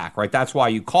were black, right? That's why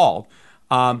you called.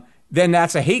 Then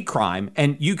that's a hate crime,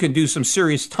 and you can do some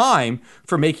serious time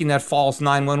for making that false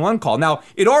 911 call. Now,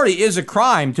 it already is a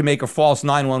crime to make a false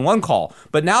 911 call,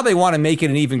 but now they want to make it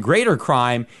an even greater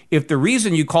crime if the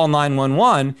reason you call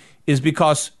 911 is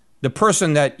because the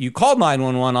person that you called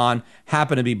 911 on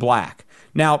happened to be black.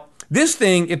 Now, this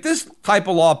thing, if this type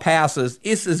of law passes,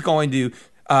 this is going to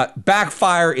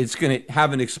backfire. It's going to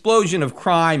have an explosion of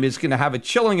crime. It's going to have a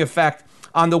chilling effect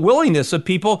on the willingness of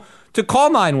people to call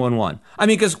 911. I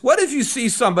mean, because what if you see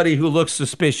somebody who looks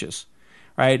suspicious,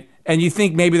 right? And you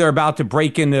think maybe they're about to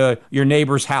break into your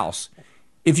neighbor's house.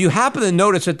 If you happen to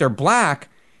notice that they're black,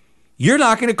 you're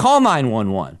not going to call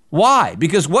 911. Why?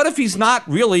 Because what if he's not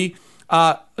really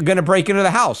going to break into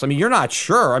the house? I mean, you're not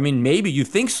sure. I mean, maybe you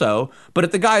think so. But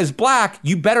if the guy is black,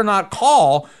 you better not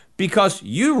call because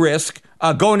you risk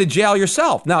going to jail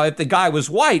yourself. Now, if the guy was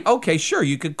white, okay, sure,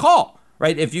 you could call.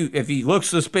 Right? If he looks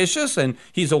suspicious and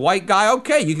he's a white guy,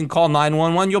 okay, you can call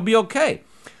 911, you'll be okay.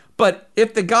 But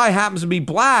if the guy happens to be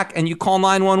black and you call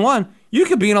 911, you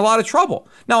could be in a lot of trouble.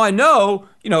 Now, I know,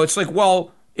 you know, it's like,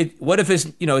 well, what if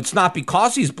it's not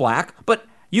because he's black, but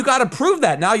you got to prove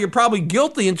that. Now you're probably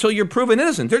guilty until you're proven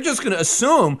innocent. They're just going to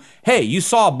assume, hey, you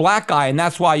saw a black guy and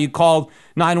that's why you called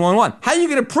 911. How are you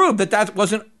going to prove that that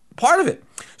wasn't part of it?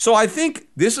 So I think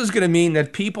this is going to mean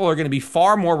that people are going to be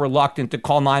far more reluctant to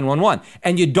call 911.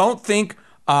 And you don't think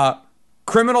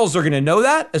criminals are going to know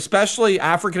that, especially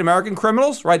African-American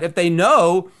criminals, right? If they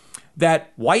know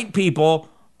that white people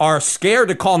are scared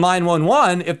to call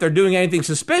 911 if they're doing anything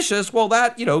suspicious, well,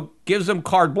 that, gives them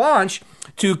carte blanche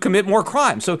to commit more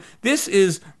crimes. So this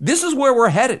is where we're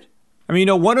headed. I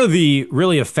mean, one of the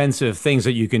really offensive things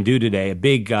that you can do today, a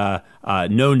big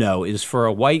no-no, is for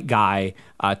a white guy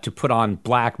to put on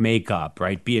black makeup,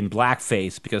 right? Be in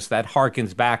blackface, because that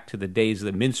harkens back to the days of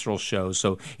the minstrel show.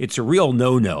 So it's a real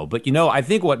no-no. But, I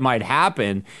think what might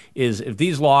happen is if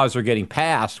these laws are getting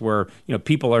passed where,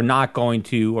 people are not going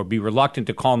to or be reluctant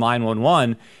to call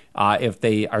 911 if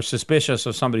they are suspicious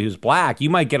of somebody who's black, you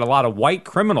might get a lot of white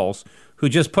criminals who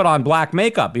just put on black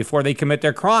makeup before they commit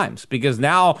their crimes, because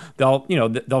now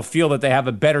they'll feel that they have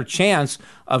a better chance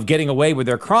of getting away with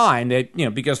their crime,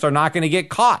 because they're not going to get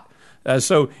caught.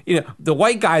 So the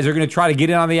white guys are going to try to get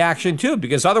in on the action too,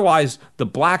 because otherwise the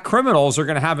black criminals are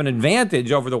going to have an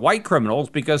advantage over the white criminals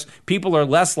because people are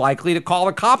less likely to call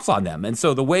the cops on them. And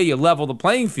so the way you level the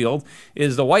playing field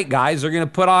is the white guys are going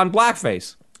to put on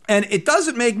blackface. And it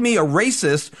doesn't make me a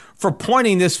racist for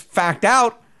pointing this fact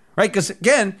out, right? Because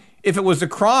again, if it was a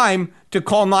crime to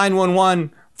call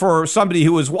 911 for somebody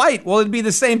who was white, well, it'd be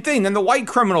the same thing. Then the white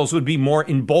criminals would be more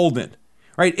emboldened,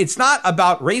 right? It's not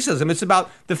about racism. It's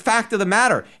about the fact of the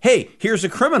matter. Hey, here's a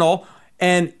criminal,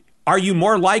 and are you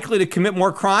more likely to commit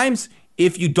more crimes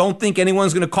if you don't think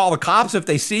anyone's going to call the cops if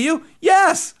they see you?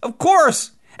 Yes, of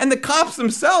course. And the cops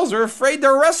themselves are afraid to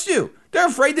arrest you. They're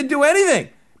afraid to do anything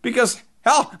because,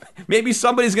 hell, maybe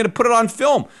somebody's going to put it on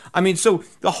film. I mean, so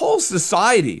the whole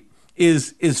society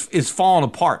is falling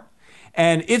apart.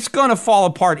 And it's going to fall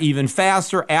apart even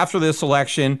faster after this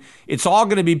election. It's all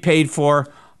going to be paid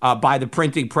for by the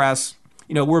printing press.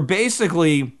 We're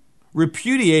basically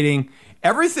repudiating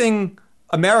everything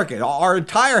American. Our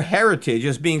entire heritage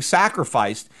is being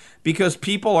sacrificed because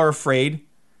people are afraid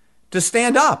to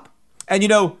stand up. And,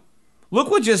 look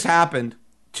what just happened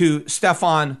to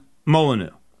Stefan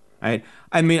Molyneux, right?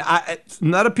 I mean, a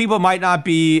lot of people might not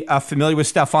be familiar with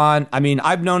Stefan. I mean,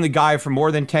 I've known the guy for more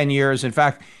than 10 years. In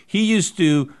fact, he used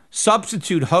to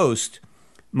substitute host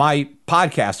my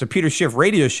podcast, the Peter Schiff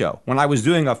radio show, when I was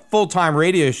doing a full-time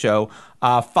radio show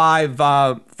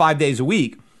 5 days a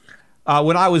week.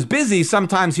 When I was busy,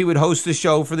 sometimes he would host the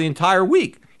show for the entire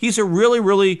week. He's a really,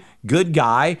 really good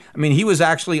guy. I mean, he was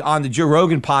actually on the Joe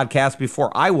Rogan podcast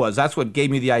before I was. That's what gave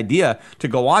me the idea to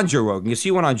go on Joe Rogan. You see,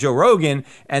 he went on Joe Rogan,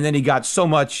 and then he got so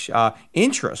much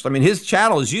interest. I mean, his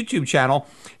YouTube channel,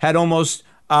 had almost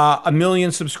 1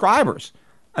 million subscribers.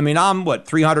 I mean, I'm,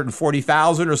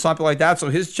 340,000 or something like that. So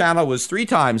his channel was 3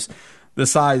 times the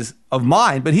size of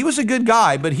mine. But he was a good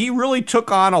guy. But he really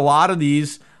took on a lot of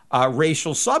these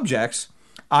racial subjects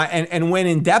and went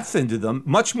in depth into them,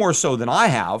 much more so than I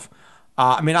have.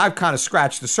 I mean, I've kind of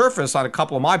scratched the surface on a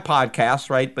couple of my podcasts,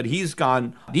 right? But he's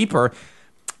gone deeper.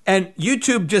 And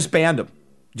YouTube just banned him.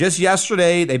 Just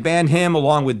yesterday, they banned him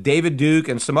along with David Duke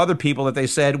and some other people that they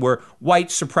said were white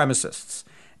supremacists.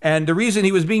 And the reason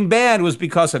he was being banned was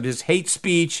because of his hate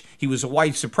speech. He was a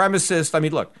white supremacist. I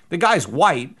mean, look, the guy's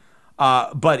white,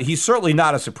 but he's certainly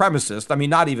not a supremacist. I mean,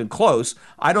 not even close.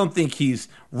 I don't think he's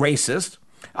racist.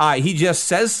 He just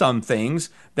says some things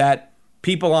that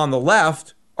people on the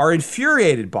left are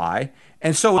infuriated by.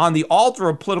 And so on the altar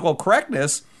of political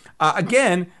correctness,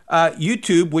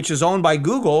 YouTube, which is owned by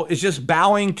Google, is just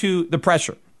bowing to the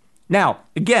pressure. Now,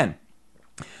 again,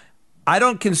 I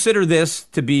don't consider this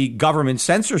to be government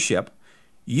censorship.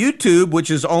 YouTube,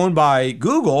 which is owned by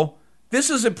Google,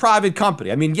 this is a private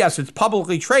company. I mean, yes, it's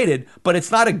publicly traded, but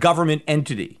it's not a government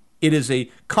entity. It is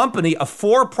a company, a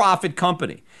for-profit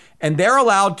company. And they're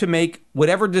allowed to make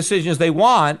whatever decisions they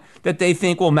want that they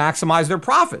think will maximize their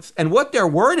profits. And what they're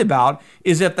worried about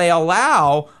is if they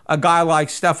allow a guy like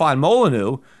Stefan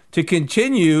Molyneux to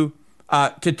continue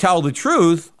to tell the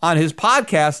truth on his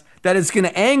podcast, that it's going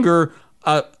to anger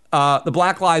the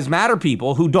Black Lives Matter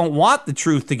people who don't want the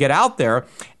truth to get out there.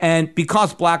 And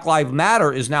because Black Lives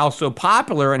Matter is now so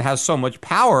popular and has so much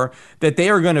power, that they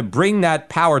are going to bring that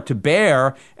power to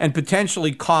bear and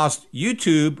potentially cost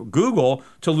YouTube, Google,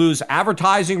 to lose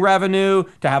advertising revenue,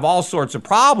 to have all sorts of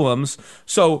problems.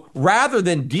 So rather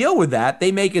than deal with that,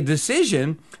 they make a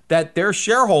decision that their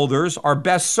shareholders are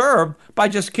best served by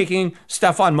just kicking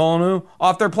Stefan Molyneux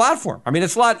off their platform. I mean,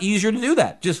 it's a lot easier to do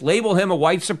that. Just label him a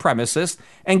white supremacist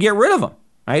and get rid of him,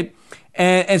 right?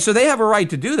 And so they have a right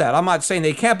to do that. I'm not saying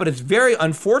they can't, but it's very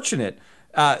unfortunate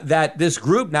that this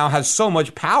group now has so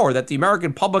much power, that the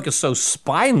American public is so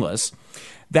spineless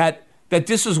that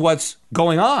this is what's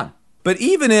going on. But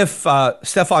even if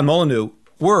Stefan Molyneux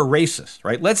were a racist,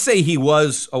 right? Let's say he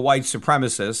was a white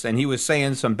supremacist and he was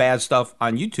saying some bad stuff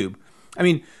on YouTube. I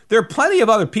mean, there are plenty of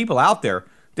other people out there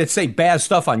that say bad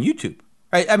stuff on YouTube.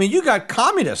 right? I mean, you got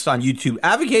communists on YouTube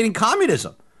advocating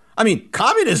communism. I mean,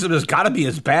 communism has got to be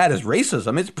as bad as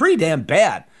racism. It's pretty damn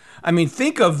bad. I mean,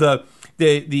 think of the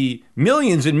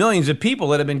millions and millions of people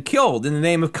that have been killed in the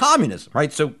name of communism,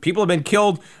 right? So people have been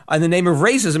killed in the name of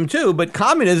racism too, but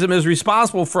communism is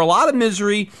responsible for a lot of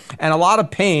misery and a lot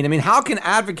of pain. I mean, how can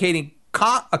advocating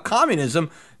a communism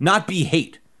not be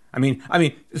hate? I mean,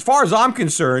 as far as I'm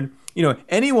concerned,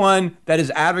 anyone that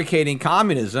is advocating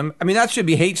communism, I mean, that should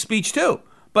be hate speech too.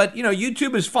 But,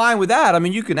 YouTube is fine with that. I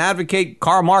mean, you can advocate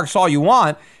Karl Marx all you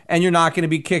want and you're not going to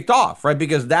be kicked off, right?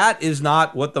 Because that is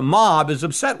not what the mob is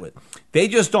upset with. They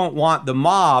just don't want the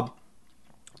mob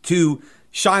to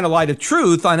shine a light of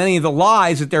truth on any of the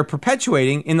lies that they're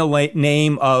perpetuating in the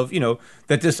name of,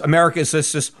 that this America is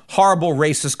this horrible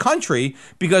racist country,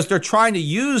 because they're trying to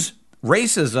use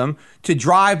racism to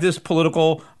drive this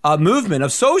political movement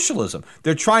of socialism.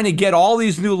 They're trying to get all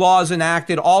these new laws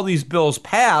enacted, all these bills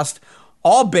passed,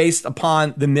 all based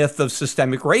upon the myth of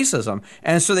systemic racism.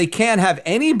 And so they can't have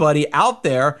anybody out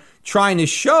there trying to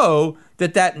show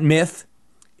that myth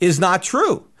is not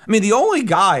true. I mean, the only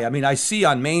guy, I see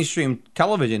on mainstream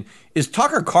television is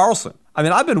Tucker Carlson. I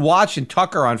mean, I've been watching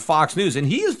Tucker on Fox News, and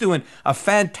he is doing a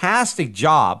fantastic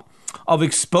job of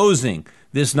exposing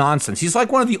this nonsense. He's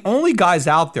like one of the only guys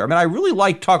out there. I mean, I really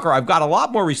like Tucker. I've got a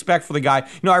lot more respect for the guy.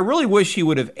 I really wish he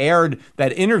would have aired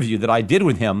that interview that I did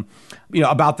with him,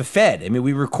 about the Fed. I mean,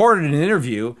 we recorded an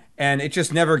interview and it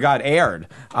just never got aired.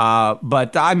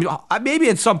 But maybe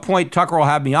at some point Tucker will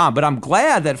have me on. But I'm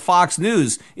glad that Fox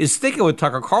News is sticking with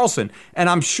Tucker Carlson. And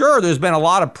I'm sure there's been a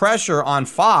lot of pressure on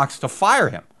Fox to fire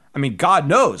him. I mean, God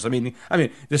knows. I mean,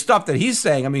 the stuff that he's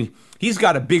saying, he's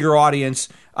got a bigger audience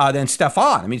than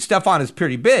Stefan. I mean, Stefan is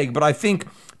pretty big, but I think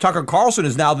Tucker Carlson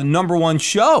is now the number one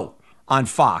show on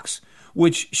Fox,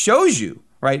 which shows you,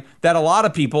 right, that a lot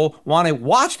of people want to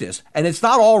watch this. And it's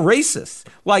not all racist.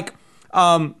 Like,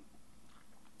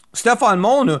 Stefan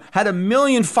Molyneux had 1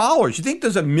 million followers. You think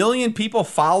there's 1 million people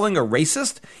following a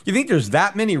racist? You think there's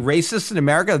that many racists in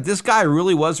America? That this guy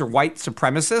really was a white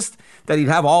supremacist? That he'd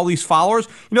have all these followers?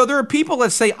 There are people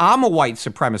that say I'm a white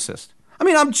supremacist. I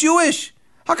mean, I'm Jewish.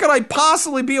 How could I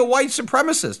possibly be a white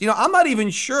supremacist? I'm not even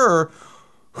sure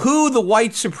who the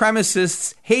white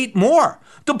supremacists hate more,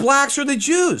 the blacks or the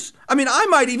Jews. I mean, I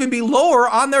might even be lower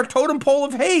on their totem pole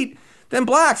of hate than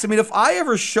blacks. I mean, if I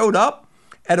ever showed up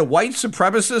at a white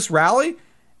supremacist rally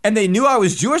and they knew I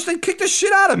was Jewish, they'd kick the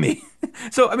shit out of me.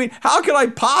 So, I mean, how could I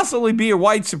possibly be a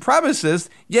white supremacist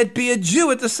yet be a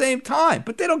Jew at the same time?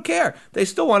 But they don't care. They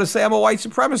still want to say I'm a white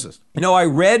supremacist. I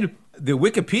read the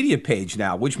Wikipedia page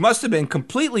now, which must have been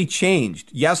completely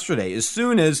changed yesterday as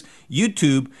soon as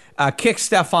YouTube kicked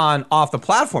Stefan off the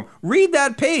platform. Read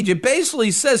that page. It basically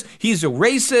says he's a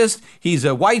racist, he's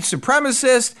a white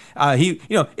supremacist.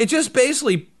 It just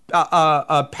basically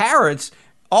parrots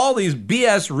all these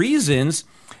BS reasons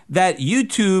that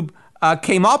YouTube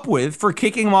came up with for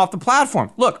kicking him off the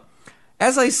platform. Look,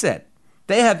 as I said,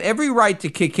 they have every right to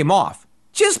kick him off.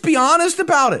 Just be honest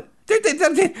about it.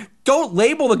 They don't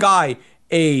label the guy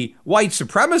a white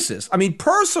supremacist. I mean,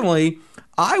 personally,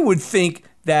 I would think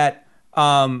that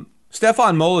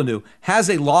Stefan Molyneux has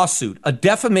a lawsuit, a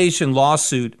defamation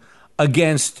lawsuit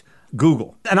against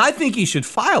Google. And I think he should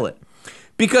file it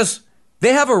because they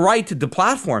have a right to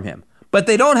deplatform him, but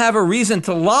they don't have a reason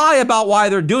to lie about why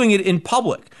they're doing it in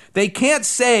public. They can't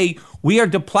say, we are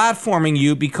deplatforming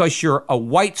you because you're a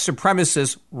white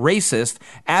supremacist racist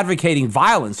advocating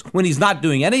violence when he's not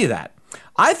doing any of that.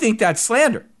 I think that's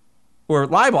slander or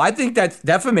libel. I think that's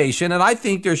defamation, and I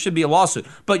think there should be a lawsuit.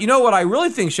 But you know what I really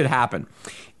think should happen?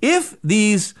 If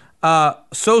these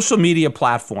social media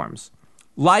platforms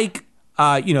like,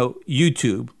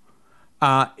 YouTube,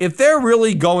 if they're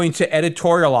really going to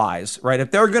editorialize, right,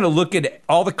 if they're going to look at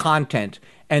all the content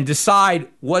and decide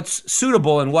what's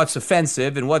suitable and what's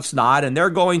offensive and what's not, and they're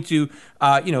going to,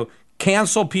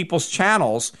 cancel people's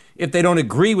channels if they don't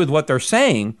agree with what they're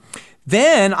saying,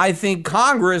 then I think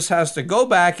Congress has to go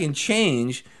back and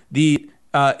change the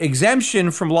exemption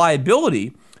from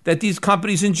liability that these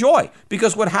companies enjoy.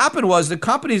 Because what happened was the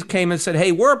companies came and said,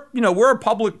 hey, we're a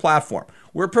public platform.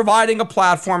 We're providing a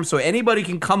platform so anybody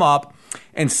can come up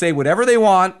and say whatever they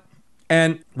want,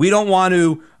 and we don't want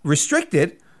to restrict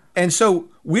it. And so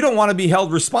we don't want to be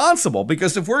held responsible,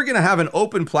 because if we're going to have an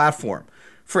open platform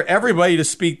for everybody to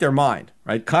speak their mind,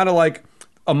 right, kind of like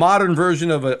a modern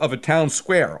version of a town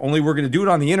square, only we're going to do it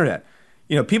on the internet.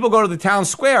 People go to the town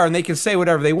square and they can say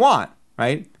whatever they want,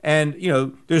 right? And,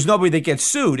 there's nobody that gets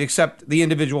sued except the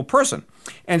individual person.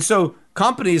 And so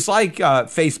companies like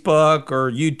Facebook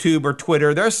or YouTube or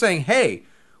Twitter, they're saying, hey,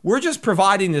 we're just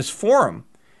providing this forum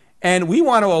and we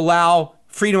want to allow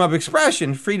freedom of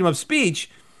expression, freedom of speech,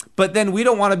 but then we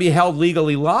don't want to be held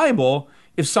legally liable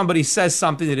if somebody says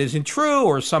something that isn't true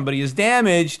or somebody is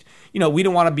damaged. We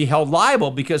don't want to be held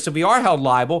liable, because if we are held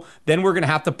liable, then we're going to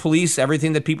have to police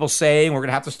everything that people say, and we're going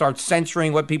to have to start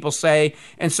censoring what people say.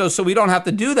 And so we don't have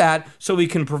to do that, so we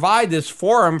can provide this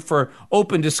forum for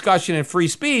open discussion and free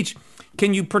speech.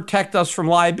 Can you protect us from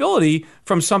liability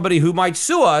from somebody who might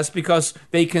sue us because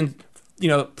they can,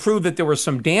 prove that there were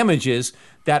some damages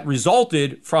that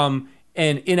resulted from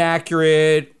an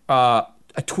inaccurate a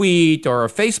tweet or a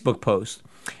Facebook post?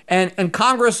 And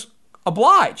Congress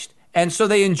obliged. And so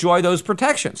they enjoy those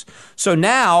protections. So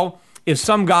now if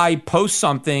some guy posts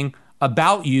something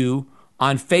about you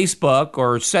on Facebook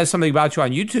or says something about you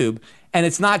on YouTube and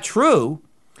it's not true,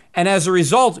 and as a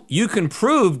result, you can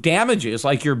prove damages,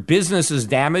 like your business is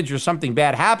damaged or something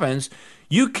bad happens,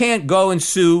 you can't go and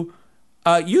sue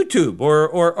YouTube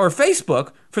or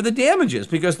Facebook for the damages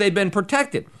because they've been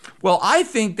protected. Well, I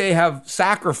think they have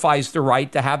sacrificed the right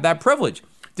to have that privilege.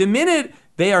 The minute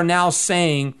they are now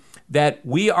saying that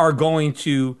we are going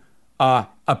to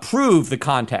approve the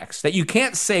context, that you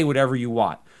can't say whatever you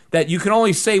want, that you can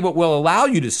only say what we'll allow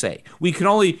you to say. You can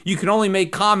only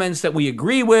make comments that we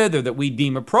agree with or that we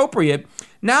deem appropriate.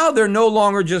 Now they're no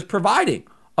longer just providing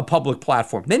a public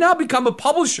platform. They now become a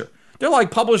publisher. They're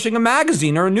like publishing a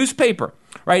magazine or a newspaper,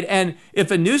 right? And if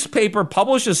a newspaper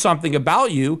publishes something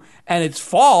about you and it's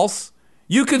false,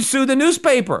 you can sue the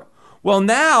newspaper. Well,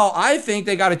 now I think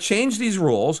they got to change these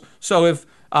rules. So if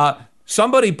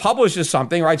somebody publishes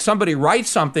something, right? Somebody writes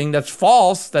something that's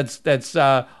false, that's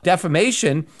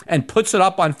defamation, and puts it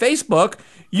up on Facebook,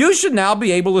 you should now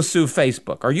be able to sue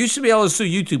Facebook, or you should be able to sue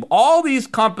YouTube. All these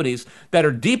companies that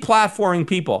are deplatforming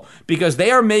people because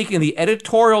they are making the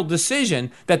editorial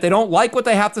decision that they don't like what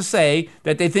they have to say,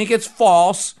 that they think it's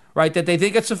false, right? That they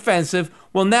think it's offensive.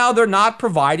 Well, now they're not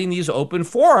providing these open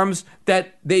forums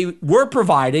that they were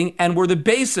providing and were the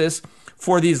basis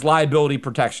for these liability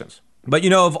protections. But,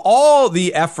 of all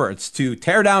the efforts to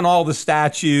tear down all the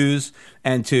statues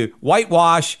and to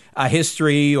whitewash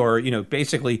history or,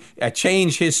 basically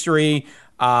change history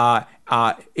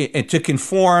and to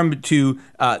conform to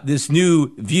this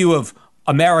new view of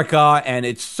America and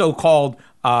its so-called,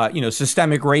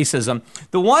 systemic racism,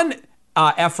 the one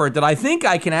effort that I think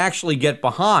I can actually get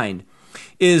behind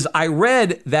is I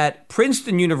read that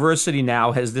Princeton University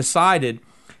now has decided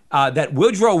that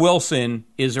Woodrow Wilson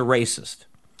is a racist.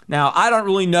 Now, I don't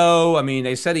really know. I mean,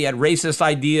 they said he had racist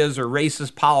ideas or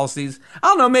racist policies. I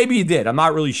don't know. Maybe he did. I'm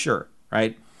not really sure,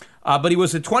 right? But he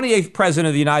was the 28th president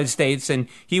of the United States, and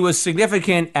he was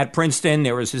significant at Princeton.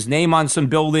 There was his name on some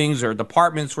buildings, or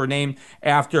departments were named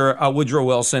after Woodrow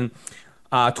Wilson,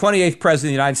 28th president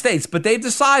of the United States. But they've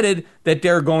decided that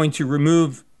they're going to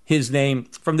remove his name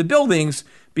from the buildings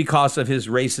because of his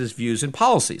racist views and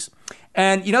policies.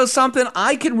 And something,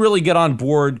 I can really get on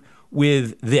board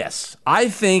with this. I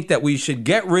think that we should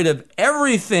get rid of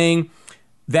everything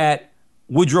that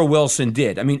Woodrow Wilson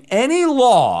did. I mean, any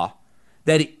law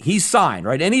that he signed,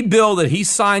 right? Any bill that he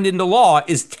signed into law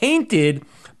is tainted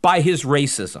by his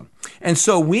racism. And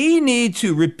so we need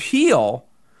to repeal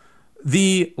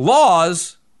the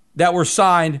laws that were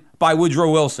signed by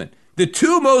Woodrow Wilson. The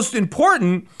two most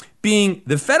important being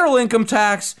the federal income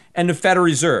tax and the Federal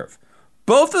Reserve.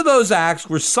 Both of those acts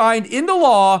were signed into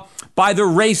law by the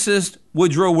racist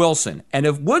Woodrow Wilson. And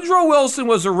if Woodrow Wilson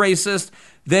was a racist,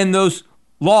 then those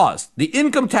laws, the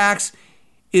income tax,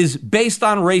 is based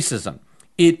on racism.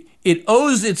 It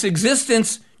owes its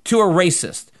existence to a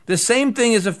racist. The same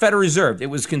thing as the Federal Reserve. It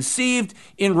was conceived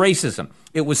in racism.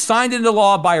 It was signed into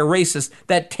law by a racist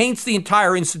that taints the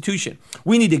entire institution.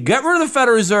 We need to get rid of the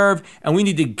Federal Reserve, and we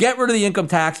need to get rid of the income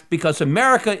tax because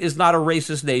America is not a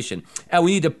racist nation. And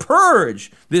we need to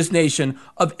purge this nation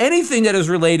of anything that is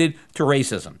related to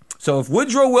racism. So if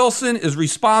Woodrow Wilson is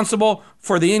responsible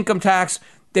for the income tax,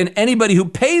 then anybody who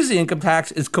pays the income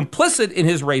tax is complicit in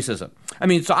his racism. I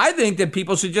mean, so I think that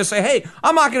people should just say, hey,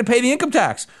 I'm not going to pay the income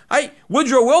tax.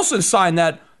 Woodrow Wilson signed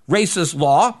that racist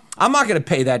law. I'm not going to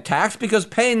pay that tax because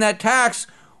paying that tax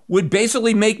would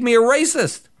basically make me a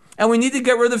racist. And we need to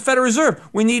get rid of the Federal Reserve.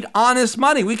 We need honest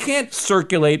money. We can't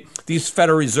circulate these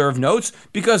Federal Reserve notes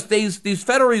because these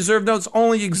Federal Reserve notes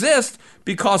only exist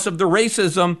because of the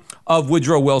racism of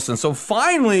Woodrow Wilson. So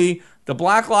finally, the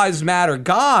Black Lives Matter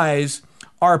guys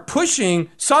are pushing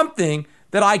something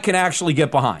that I can actually get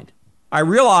behind. I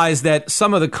realize that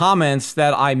some of the comments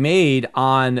that I made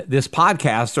on this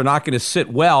podcast are not going to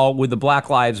sit well with the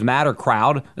Black Lives Matter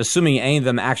crowd, assuming any of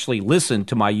them actually listen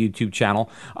to my YouTube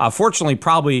channel. Fortunately,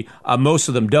 probably most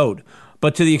of them don't.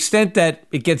 But to the extent that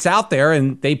it gets out there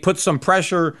and they put some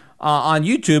pressure on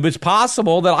YouTube, it's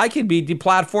possible that I could be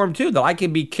deplatformed too, that I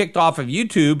can be kicked off of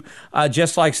YouTube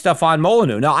just like Stefan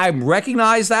Molyneux. Now, I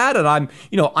recognize that, and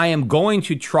I am going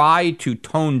to try to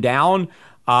tone down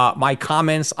my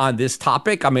comments on this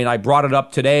topic. I mean, I brought it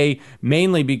up today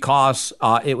mainly because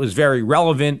it was very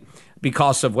relevant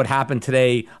because of what happened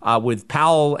today with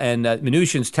Powell and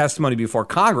Mnuchin's testimony before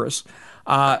Congress.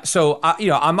 So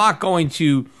I'm not going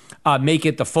to make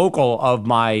it the focal of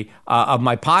my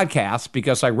podcast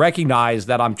because I recognize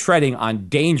that I'm treading on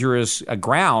dangerous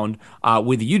ground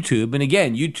with YouTube. And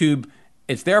again, YouTube,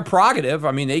 it's their prerogative.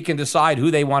 I mean, they can decide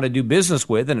who they want to do business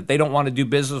with, and if they don't want to do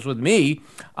business with me,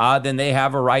 then they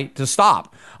have a right to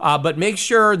stop. But make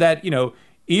sure that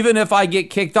even if I get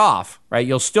kicked off, right,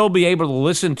 you'll still be able to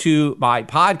listen to my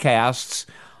podcasts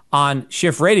on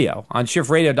Shift Radio, on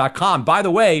shiftradio.com. By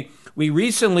the way, we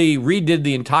recently redid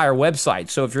the entire website.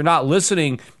 So if you're not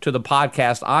listening to the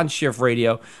podcast on Shift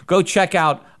Radio, go check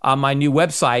out my new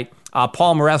website.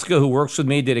 Paul Maresca, who works with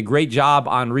me, did a great job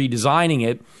on redesigning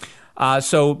it.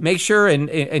 So make sure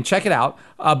and check it out.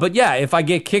 But yeah, if I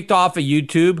get kicked off of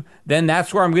YouTube, then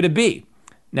that's where I'm going to be.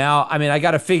 Now, I mean, I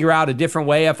got to figure out a different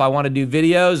way if I want to do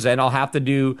videos, and I'll have to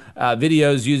do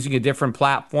videos using a different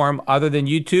platform other than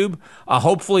YouTube.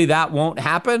 Hopefully that won't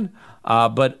happen.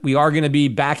 But we are going to be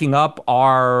backing up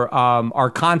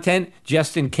our content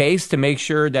just in case to make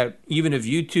sure that even if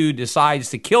YouTube decides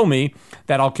to kill me,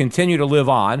 that I'll continue to live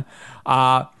on.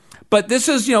 But this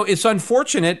is, it's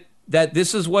unfortunate that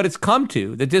this is what it's come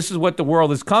to, that this is what the world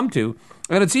has come to.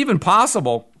 And it's even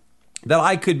possible that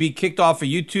I could be kicked off of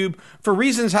YouTube for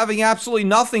reasons having absolutely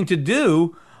nothing to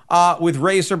do with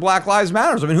race or Black Lives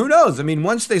Matter. I mean, who knows? I mean,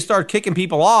 once they start kicking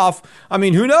people off, I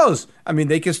mean, who knows? I mean,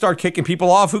 they can start kicking people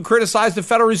off who criticize the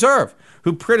Federal Reserve,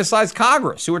 who criticize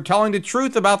Congress, who are telling the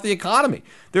truth about the economy.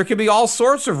 There could be all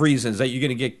sorts of reasons that you're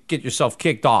going to get yourself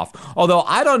kicked off. Although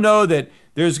I don't know that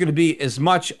there's going to be as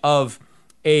much of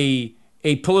a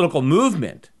political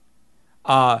movement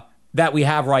that we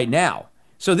have right now.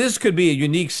 So this could be a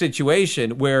unique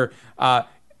situation where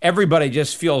everybody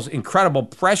just feels incredible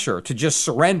pressure to just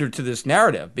surrender to this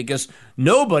narrative because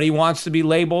nobody wants to be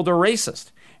labeled a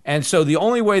racist. And so the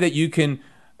only way that you can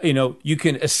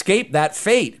escape that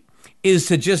fate is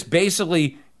to just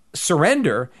basically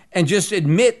surrender and just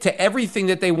admit to everything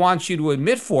that they want you to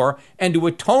admit for and to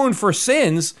atone for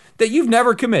sins that you've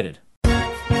never committed.